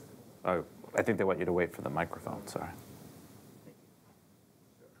 Oh, I think they want you to wait for the microphone, sorry.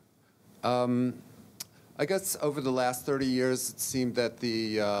 I guess over the last 30 years, it seemed that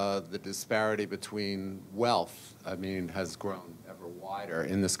the disparity between wealth, has grown ever wider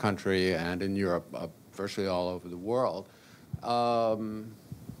in this country and in Europe, virtually all over the world. How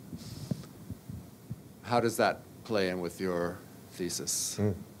does that play in with your thesis?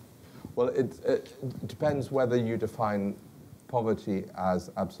 Well, it depends whether you define poverty as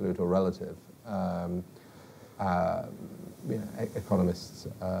absolute or relative. Economists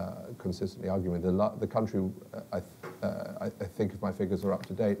consistently argue with the country. I think if my figures are up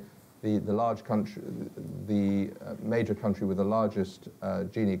to date, the large country, the major country with the largest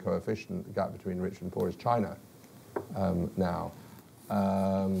Gini coefficient, the gap between rich and poor, is China now,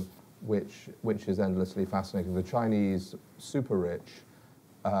 which is endlessly fascinating. The Chinese super rich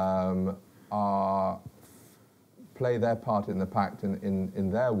play their part in the pact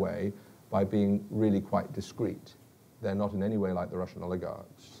in their way by being really quite discreet. They're not in any way like the Russian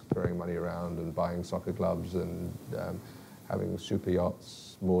oligarchs, throwing money around and buying soccer clubs and having super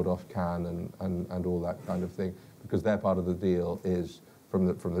yachts moored off Cannes and all that kind of thing, because their part of the deal is from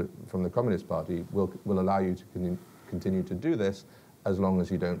the Communist Party will allow you to continue to do this as long as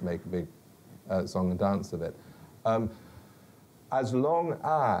you don't make a big song and dance of it. As long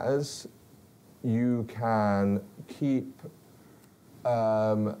as you can keep,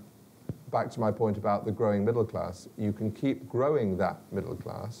 back to my point about the growing middle class, you can keep growing that middle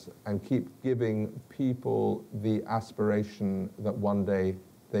class and keep giving people the aspiration that one day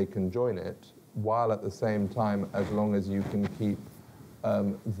they can join it, while at the same time, as long as you can keep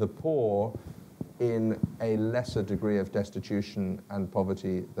the poor in a lesser degree of destitution and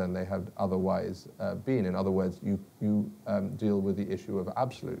poverty than they have otherwise been. In other words, you deal with the issue of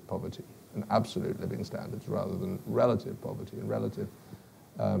absolute poverty and absolute living standards rather than relative poverty and relative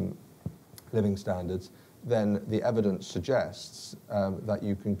living standards, then the evidence suggests that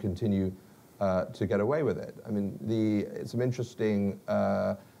you can continue to get away with it. I mean, some interesting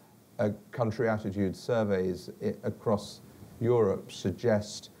country attitude surveys across Europe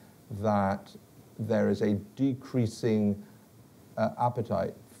suggest that there is a decreasing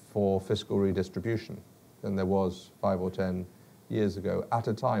appetite for fiscal redistribution than there was 5 or 10 years ago, at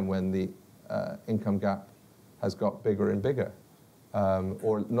a time when the income gap has got bigger and bigger.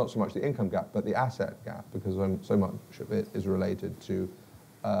 Or not so much the income gap, but the asset gap, because so much of it is related to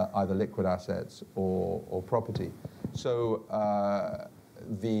either liquid assets or property. So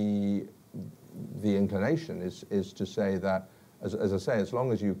the inclination is to say that, as I say, as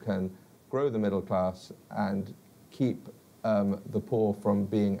long as you can grow the middle class and keep the poor from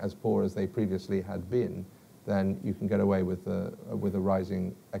being as poor as they previously had been, then you can get away with a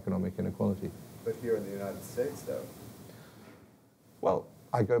rising economic inequality. But here in the United States, though? Well,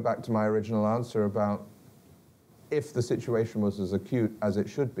 I go back to my original answer about if the situation was as acute as it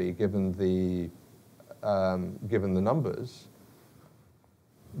should be, given the numbers,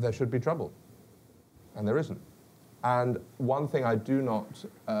 there should be trouble, and there isn't. And one thing I do not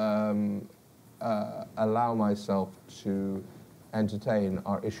allow myself to entertain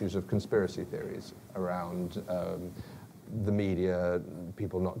are issues of conspiracy theories around the media,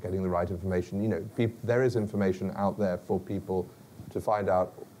 people not getting the right information. You know, there is information out there for people to find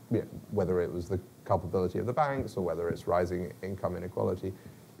out, whether it was the culpability of the banks or whether it's rising income inequality.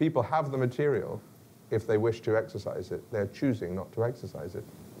 People have the material if they wish to exercise it. They're choosing not to exercise it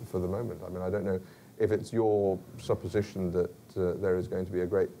for the moment. I mean, I don't know if it's your supposition that there is going to be a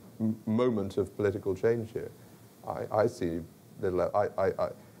great moment of political change here. I see little.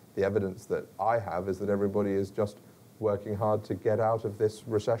 The evidence that I have is that everybody is just working hard to get out of this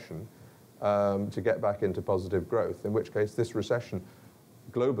recession, to get back into positive growth, in which case this recession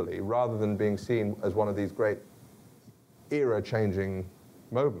globally, rather than being seen as one of these great era-changing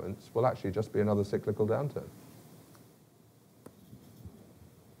moments, will actually just be another cyclical downturn.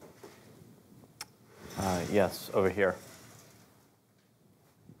 Yes, over here.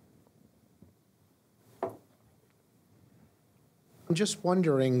 I'm just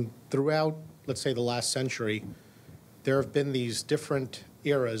wondering, throughout, let's say, the last century, there have been these different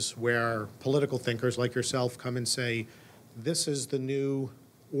eras where political thinkers like yourself come and say, this is the new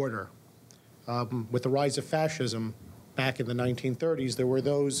order. With the rise of fascism back in the 1930s, there were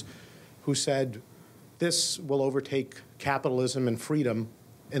those who said, this will overtake capitalism and freedom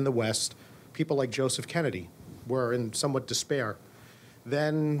in the West. People like Joseph Kennedy were in somewhat despair.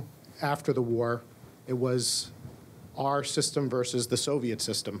 Then, after the war, it was our system versus the Soviet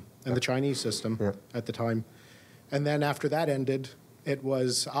system and the Chinese system at the time. And then after that ended, it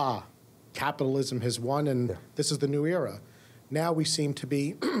was, capitalism has won and this is the new era. Now we seem to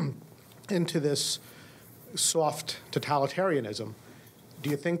be into this soft totalitarianism. Do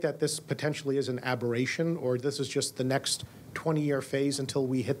you think that this potentially is an aberration, or this is just the next 20-year phase until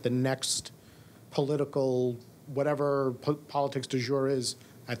we hit the next political, whatever politics du jour is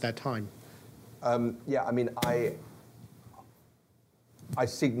at that time? Yeah, I mean, I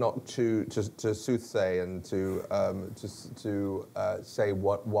seek not to soothsay and to say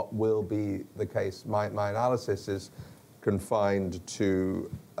what will be the case. My analysis is confined to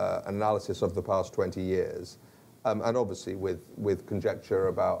analysis of the past 20 years, and obviously with conjecture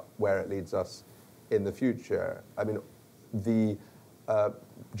about where it leads us in the future. I mean, the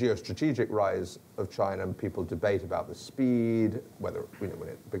geostrategic rise of China, and people debate about the speed, whether when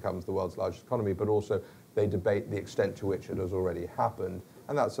it becomes the world's largest economy, but also they debate the extent to which it has already happened,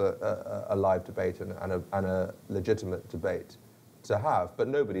 and that's a live debate and a legitimate debate to have. But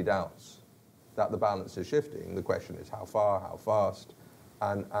nobody doubts that the balance is shifting. The question is how far, how fast,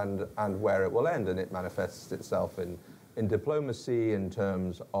 and where it will end. And it manifests itself in diplomacy in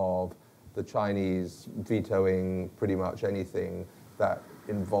terms of the Chinese vetoing pretty much anything that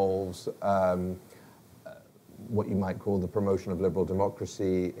involves what you might call the promotion of liberal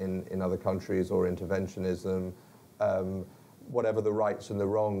democracy in other countries, or interventionism, whatever the rights and the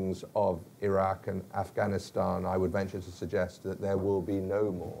wrongs of Iraq and Afghanistan. I would venture to suggest that there will be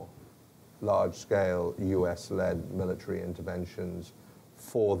no more large-scale US-led military interventions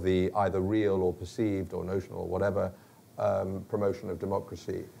for the either real or perceived or notional or whatever promotion of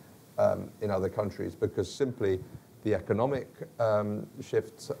democracy in other countries, because simply the economic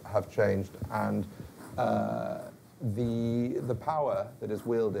shifts have changed, and the power that is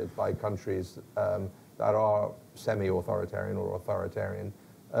wielded by countries that are semi-authoritarian or authoritarian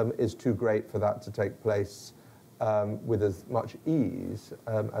is too great for that to take place with as much ease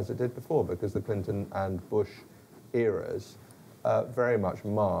as it did before, because the Clinton and Bush eras very much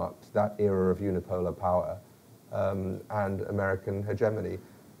marked that era of unipolar power and American hegemony,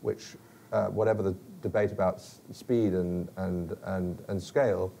 which, whatever the debate about speed and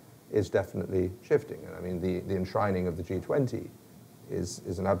scale, is definitely shifting. And I mean, the enshrining of the G20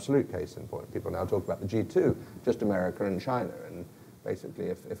 is an absolute case in point. People now talk about the G2, just America and China, and basically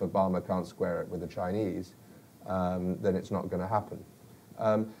if Obama can't square it with the Chinese, then it's not going to happen.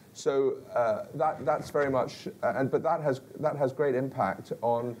 So that's very much, but that has great impact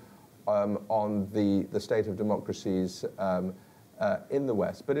on the state of democracies in the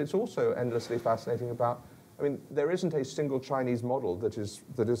West. But it's also endlessly fascinating about, I mean, there isn't a single Chinese model that is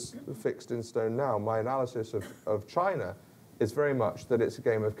fixed in stone now. My analysis of China is very much that it's a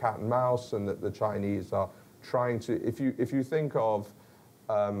game of cat and mouse, and that the Chinese are trying to, if you think of,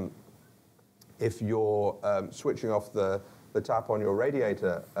 if you're switching off the tap on your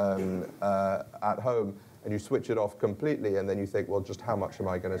radiator at home, and you switch it off completely, and then you think, well, just how much am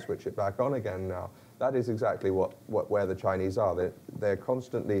I going to switch it back on again now? That is exactly where the Chinese are. They're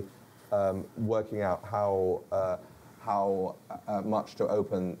constantly working out how much to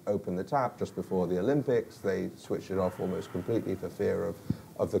open the tap. Just before the Olympics, they switched it off almost completely for fear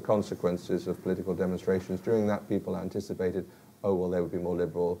of the consequences of political demonstrations. During that, people anticipated, oh, well, they would be more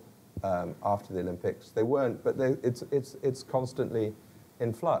liberal after the Olympics. They weren't, but it's constantly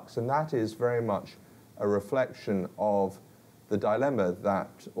in flux, and that is very much a reflection of the dilemma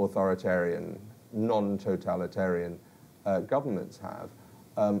that authoritarian, non-totalitarian governments have,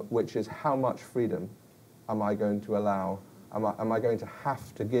 which is how much freedom am I going to allow, am I going to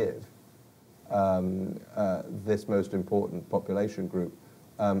have to give this most important population group,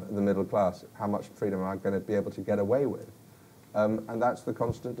 the middle class? How much freedom am I going to be able to get away with? And that's the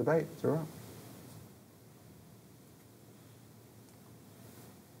constant debate throughout.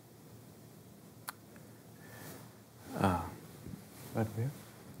 Right here.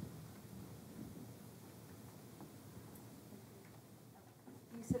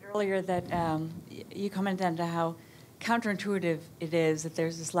 You said earlier that you commented on how counterintuitive it is that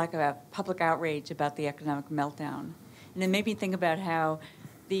there's this lack of public outrage about the economic meltdown. And it made me think about how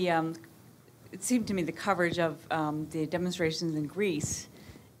it seemed to me the coverage of the demonstrations in Greece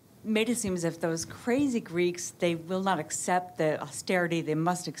made it seem as if those crazy Greeks, they will not accept the austerity they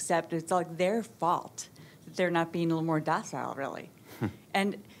must accept. It's like their fault that they're not being a little more docile, really.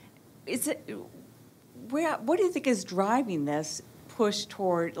 And what do you think is driving this push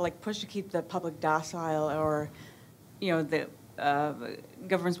toward, push to keep the public docile, or, the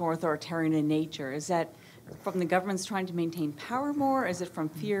government's more authoritarian in nature? Is that from the government's trying to maintain power more? Is it from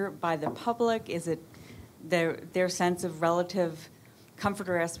fear by the public? Is it their sense of relative comfort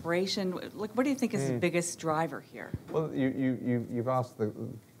or aspiration? What do you think is the biggest driver here? Well, you've asked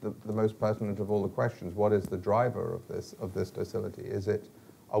the most pertinent of all the questions. What is the driver of this docility?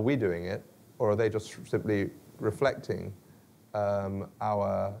 Are we doing it, or are they just simply reflecting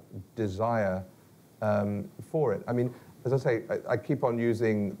our desire for it? I mean, as I say, I keep on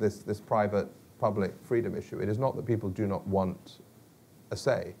using this private-public freedom issue. It is not that people do not want a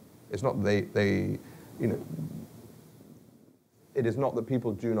say. It's not they it is not that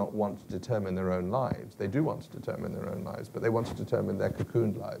people do not want to determine their own lives. They do want to determine their own lives, but they want to determine their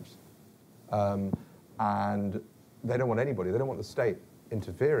cocooned lives. And they don't want anybody, they don't want the state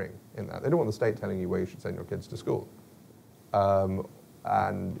interfering in that. They don't want the state telling you where you should send your kids to school.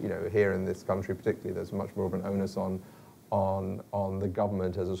 And here in this country particularly, there's much more of an onus on the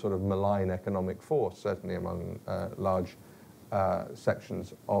government as a sort of malign economic force, certainly among large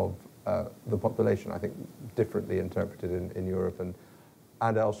sections of the population, I think differently interpreted in Europe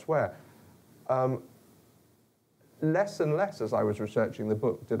and elsewhere. Less and less, as I was researching the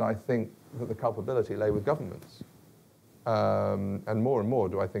book, did I think that the culpability lay with governments. And more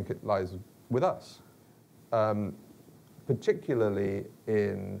do I think it lies with us. Particularly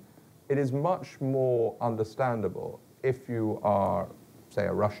it is much more understandable if you are, say,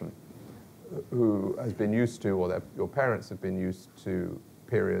 a Russian who has been used to, or your parents have been used to,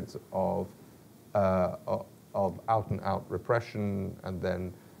 periods of out-and-out repression, and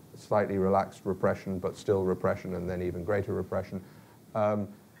then slightly relaxed repression, but still repression, and then even greater repression. And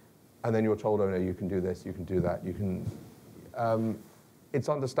then you're told, oh no, you can do this, you can do that, you can... it's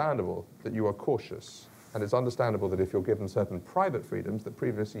understandable that you are cautious, and it's understandable that if you're given certain private freedoms that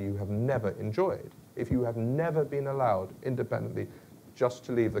previously you have never enjoyed, if you have never been allowed independently just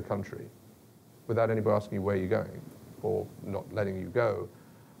to leave the country without anybody asking you where you're going or not letting you go,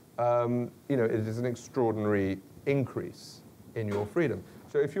 it is an extraordinary increase in your freedom.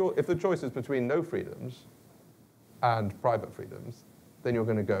 So if the choice is between no freedoms and private freedoms, then you're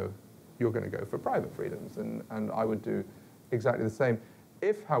going to go for private freedoms, and I would do exactly the same.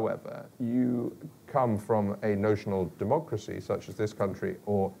 If, however, you come from a notional democracy such as this country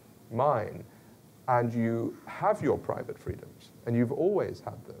or mine, and you have your private freedoms, and you've always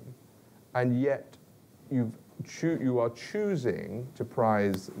had them, and yet you are choosing to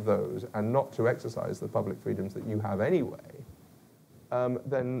prize those and not to exercise the public freedoms that you have anyway,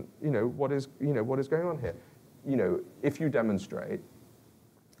 then what is going on here? If you demonstrate,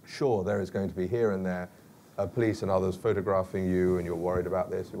 sure, there is going to be here and there police and others photographing you, and you're worried about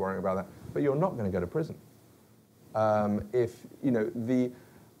this, you're worrying about that, but you're not going to go to prison. If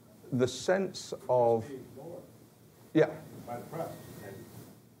the sense of by the press and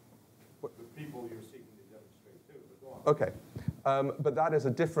the people you're seeking to demonstrate to. But go on. Okay, but that is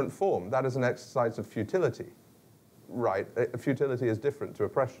a different form. That is an exercise of futility, right? Futility is different to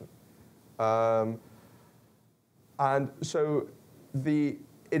oppression, and so it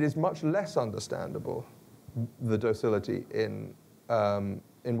is much less understandable, the docility in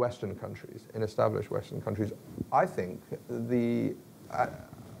Western countries, in established Western countries. I think the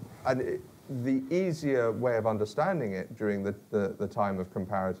easier way of understanding it during the time of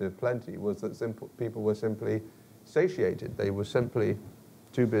comparative plenty was that people were simply satiated. They were simply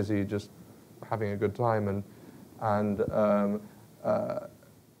too busy just having a good time and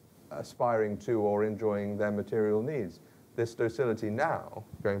aspiring to or enjoying their material needs. This docility now,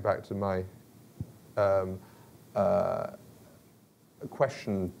 going back to my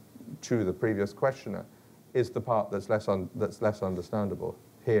question to the previous questioner, is the part that's less understandable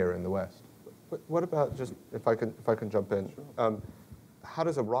here in the West. What about, just if I can jump in? Sure. How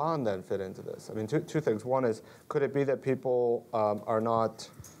does Iran then fit into this? I mean, two things. One is, could it be that people are not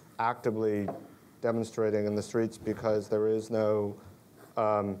actively demonstrating in the streets because there is no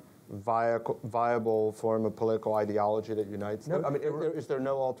viable form of political ideology that unites them? No, I mean, is there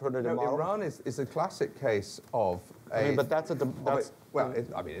no alternative model? Iran is a classic case of but that's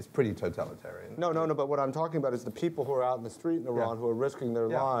it's pretty totalitarian. No, but what I'm talking about is the people who are out in the street in Iran who are risking their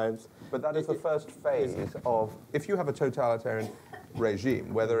lives. But that is the first phase of, if you have a totalitarian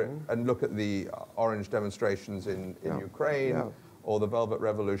regime, and look at the orange demonstrations in Ukraine, or the Velvet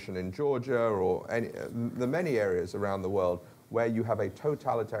Revolution in Georgia, or the many areas around the world where you have a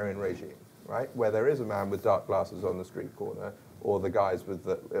totalitarian regime, right? Where there is a man with dark glasses on the street corner, or the guys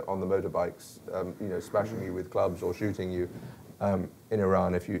on the motorbikes, smashing you with clubs or shooting you in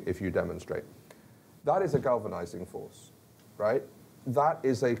Iran if you demonstrate. That is a galvanizing force, right? That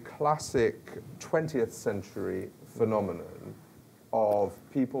is a classic 20th century phenomenon of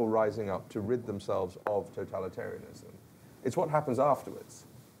people rising up to rid themselves of totalitarianism. It's what happens afterwards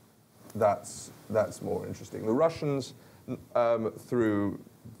that's more interesting. The Russians, through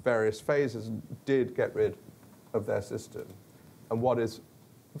various phases, did get rid of their system. And what is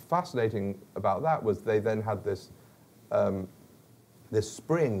fascinating about that was they then had this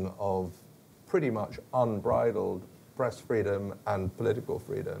spring of pretty much unbridled press freedom and political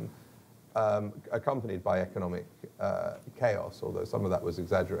freedom, accompanied by economic chaos, although some of that was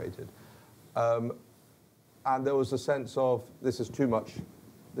exaggerated. And there was a sense of, this is too much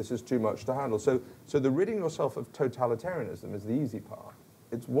this is too much to handle. So the ridding yourself of totalitarianism is the easy part.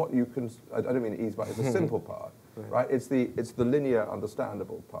 It's what you can, I don't mean easy part, it's the simple part, right? It's the linear,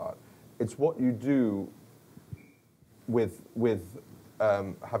 understandable part. It's what you do with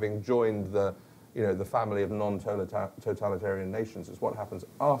having joined the family of non-totalitarian nations. It's what happens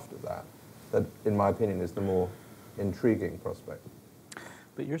after that that, in my opinion, is the more intriguing prospect.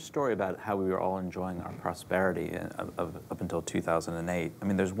 But your story about how we were all enjoying our prosperity up until 2008, I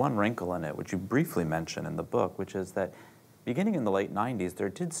mean, there's one wrinkle in it, which you briefly mention in the book, which is that beginning in the late 90s, there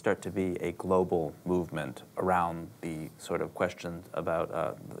did start to be a global movement around the sort of questions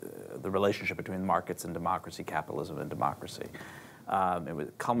about the relationship between markets and democracy, capitalism and democracy. It was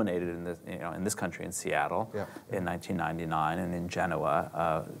culminated in this, in this country, in Seattle, in 1999, and in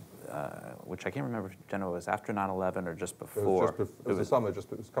Genoa, which I can't remember if Genoa was after 9/11 or just before. It was the summer, it was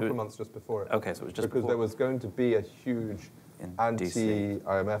a couple of months just before it. Okay, so it was just because before. there was going to be a huge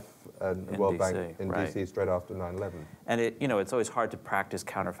anti-IMF and World Bank in DC straight after 9/11. And it's always hard to practice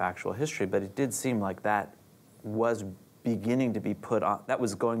counterfactual history, but it did seem like that was beginning to be put on. That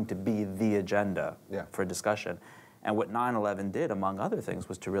was going to be the agenda for discussion. And what 9/11 did, among other things,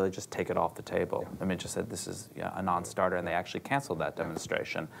 was to really just take it off the table. I mean, it just said this is a non-starter, and they actually canceled that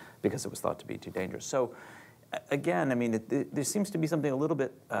demonstration because it was thought to be too dangerous. So, again, I mean, there seems to be something a little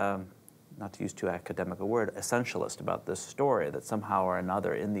bit, not to use too academic a word, essentialist about this story, that somehow or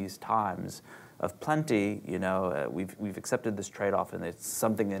another in these times of plenty, we've accepted this trade-off, and it's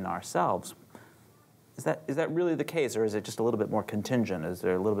something in ourselves. Is that really the case, or is it just a little bit more contingent? Is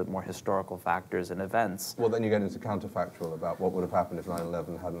there a little bit more historical factors and events? Well, then you get into counterfactual about what would have happened if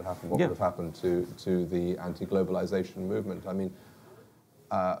 9/11 hadn't happened, what would have happened to the anti-globalization movement. I mean,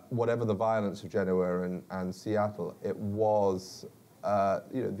 whatever the violence of Genoa and Seattle, it was,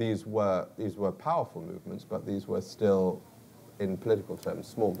 these were powerful movements, but these were still, in political terms,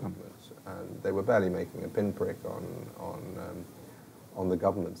 small movements, and they were barely making a pinprick on the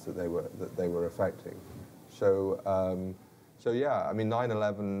governments that they were affecting. So yeah, I mean,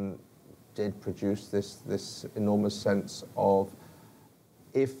 9/11 did produce this enormous sense of,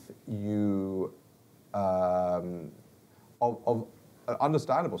 if you of an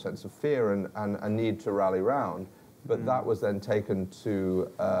understandable sense of fear and a need to rally round, but that was then taken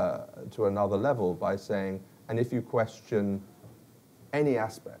to another level by saying, and if you question any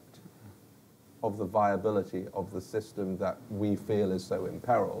aspect of the viability of the system that we feel is so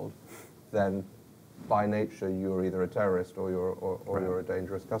imperiled, then by nature you're either a terrorist or you're a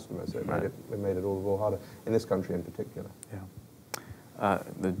dangerous customer. So it made it all the more harder in this country in particular. Yeah.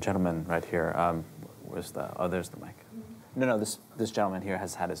 The gentleman right here, where's the? Oh, there's the mic. No, this gentleman here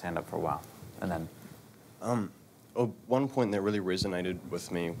has had his hand up for a while, and then. One point that really resonated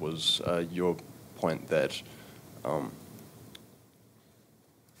with me was your point that.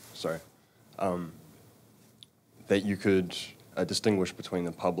 That you could distinguish between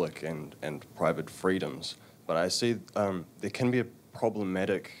the public and private freedoms. But I see there can be a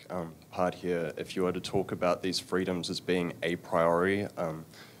problematic part here if you were to talk about these freedoms as being a priori,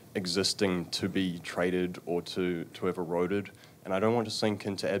 existing to be traded or to have eroded. And I don't want to sink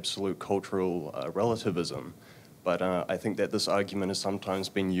into absolute cultural relativism, but I think that this argument has sometimes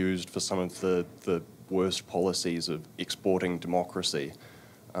been used for some of the worst policies of exporting democracy.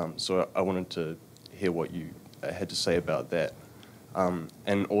 So I wanted to hear what you had to say about that.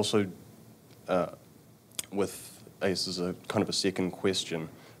 And also, this is a kind of a second question,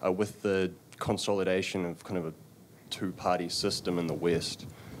 with the consolidation of kind of a two-party system in the West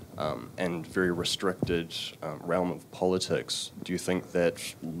and very restricted realm of politics, do you think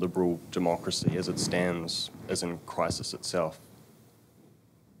that liberal democracy as it stands is in crisis itself?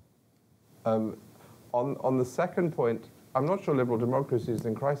 On the second point, I'm not sure liberal democracy is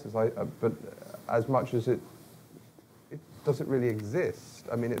in crisis, but as much as it doesn't really exist.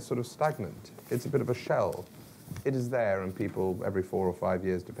 I mean, it's sort of stagnant. It's a bit of a shell. It is there, and people every 4 or 5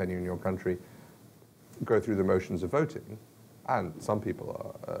 years, depending on your country, go through the motions of voting. And some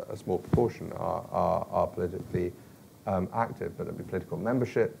people, a small proportion, are politically active, but political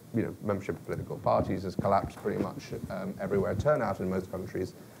membership, membership of political parties has collapsed pretty much everywhere. Turnout in most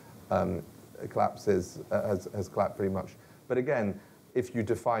countries has collapsed pretty much. But again, if you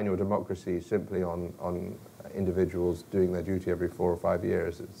define your democracy simply on individuals doing their duty every 4 or 5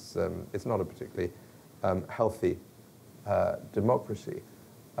 years, it's not a particularly healthy democracy.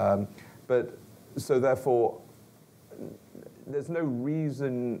 But so therefore, there's no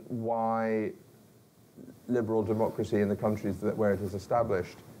reason why liberal democracy in the countries where it is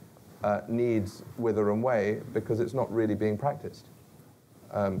established needs wither and way, because it's not really being practiced.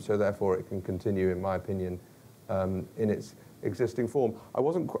 So therefore, it can continue, in my opinion, in its. existing form. I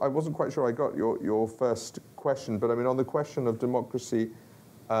wasn't quite sure I got your first question, but I mean, on the question of democracy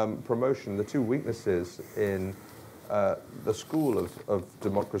promotion, the two weaknesses in the school of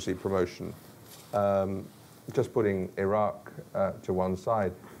democracy promotion, just putting Iraq to one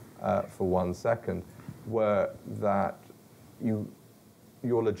side for 1 second, were that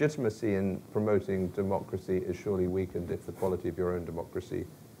your legitimacy in promoting democracy is surely weakened if the quality of your own democracy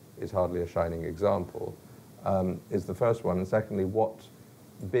is hardly a shining example, is the first one. And secondly, what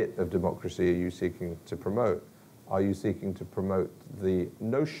bit of democracy are you seeking to promote? Are you seeking to promote the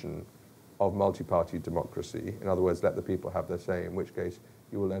notion of multi-party democracy? In other words, let the people have their say, in which case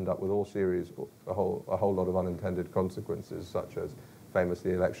you will end up with a whole lot of unintended consequences, such as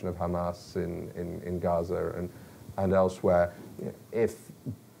famously the election of Hamas in Gaza and elsewhere. If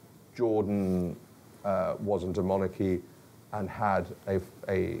Jordan wasn't a monarchy and had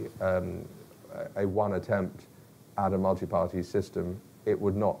a one attempt at a multi-party system, it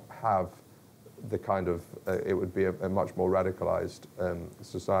would not have the kind of, it would be a much more radicalized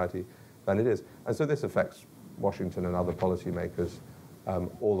society than it is. And so this affects Washington and other policymakers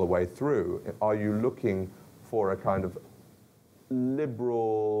all the way through. Are you looking for a kind of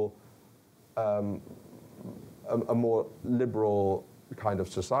liberal, a more liberal kind of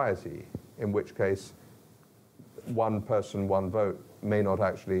society, in which case one person, one vote may not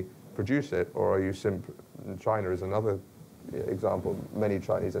actually produce it? Or are you China is another example. Many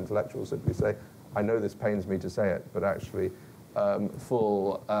Chinese intellectuals simply say, I know this pains me to say it, but actually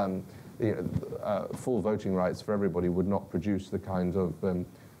full voting rights for everybody would not produce the kind of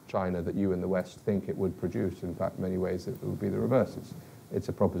China that you in the West think it would produce. In fact, in many ways it would be the reverse. It's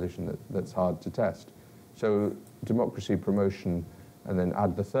a proposition that's hard to test. So democracy promotion, and then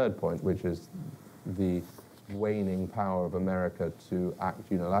add the third point, which is the waning power of America to act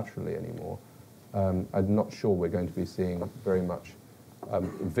unilaterally anymore. I'm not sure we're going to be seeing very much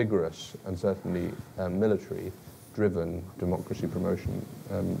vigorous and certainly military-driven democracy promotion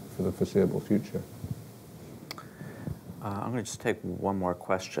for the foreseeable future. I'm going to just take one more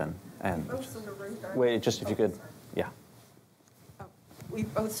question. And wait, just if you could, yeah. We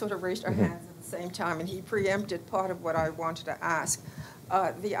both sort of raised our hands at the same time, and he preempted part of what I wanted to ask.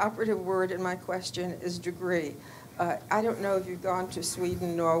 The operative word in my question is degree. I don't know if you've gone to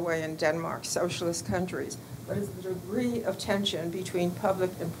Sweden, Norway, and Denmark, socialist countries, but is the degree of tension between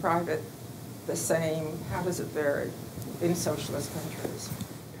public and private the same? How does it vary in socialist countries?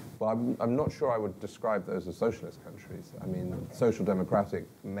 Well, I'm not sure I would describe those as socialist countries. I mean, social democratic,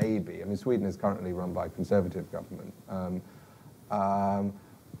 maybe. I mean, Sweden is currently run by a conservative government.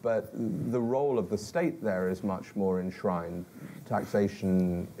 But the role of the state there is much more enshrined.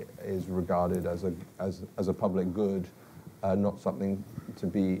 Taxation is regarded as a public good, not something to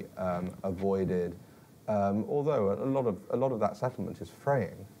be avoided. Although a lot of that settlement is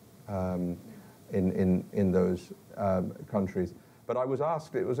fraying in those countries. But I was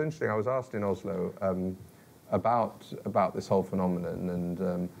asked, it was interesting, I was asked in Oslo about this whole phenomenon,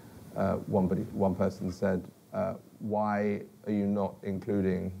 and one person said, why are you not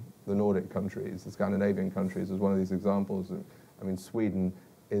including the Nordic countries, the Scandinavian countries, as one of these examples? I mean, Sweden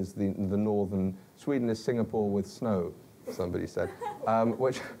is the northern, Sweden is Singapore with snow, somebody said,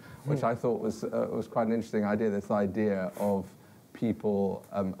 which I thought was quite an interesting idea, this idea of people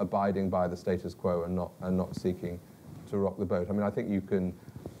abiding by the status quo and not seeking to rock the boat. I mean, I think you can,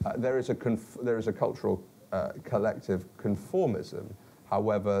 there is a cultural collective conformism.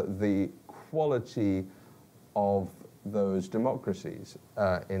 However, the quality of those democracies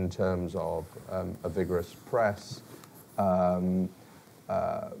in terms of a vigorous press, freedom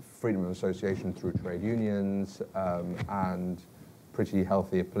of association through trade unions, and pretty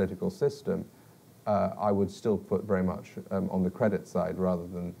healthy political system, I would still put very much on the credit side rather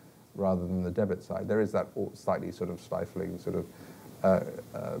than the debit side. There is that slightly sort of stifling sort of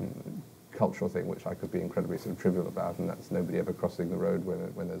cultural thing, which I could be incredibly sort of trivial about, and that's nobody ever crossing the road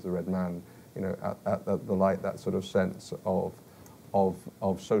when there's a red man, you know, at the light, that sort of sense of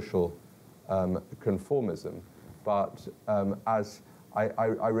social conformism. But as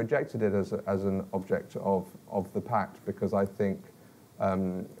I rejected it as an object of the pact, because I think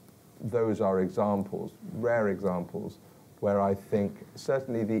those are examples, rare examples, where I think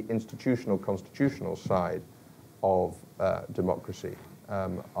certainly the institutional, constitutional side of democracy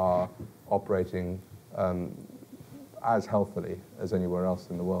are operating as healthily as anywhere else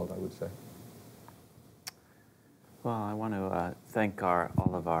in the world, I would say. Well, I want to thank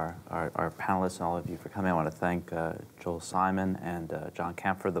all of our panelists and all of you for coming. I want to thank Joel Simon and John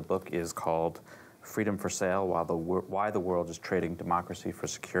Kampfner. The book is called Freedom for Sale, Why the World is Trading Democracy for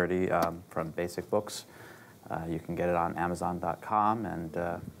Security, from Basic Books. You can get it on Amazon.com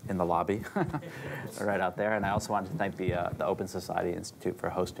and in the lobby, right out there. And I also wanted to thank the Open Society Institute for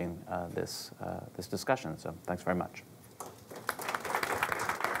hosting this discussion. So thanks very much.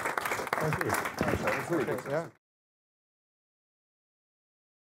 Thank you. That's really good. Yeah.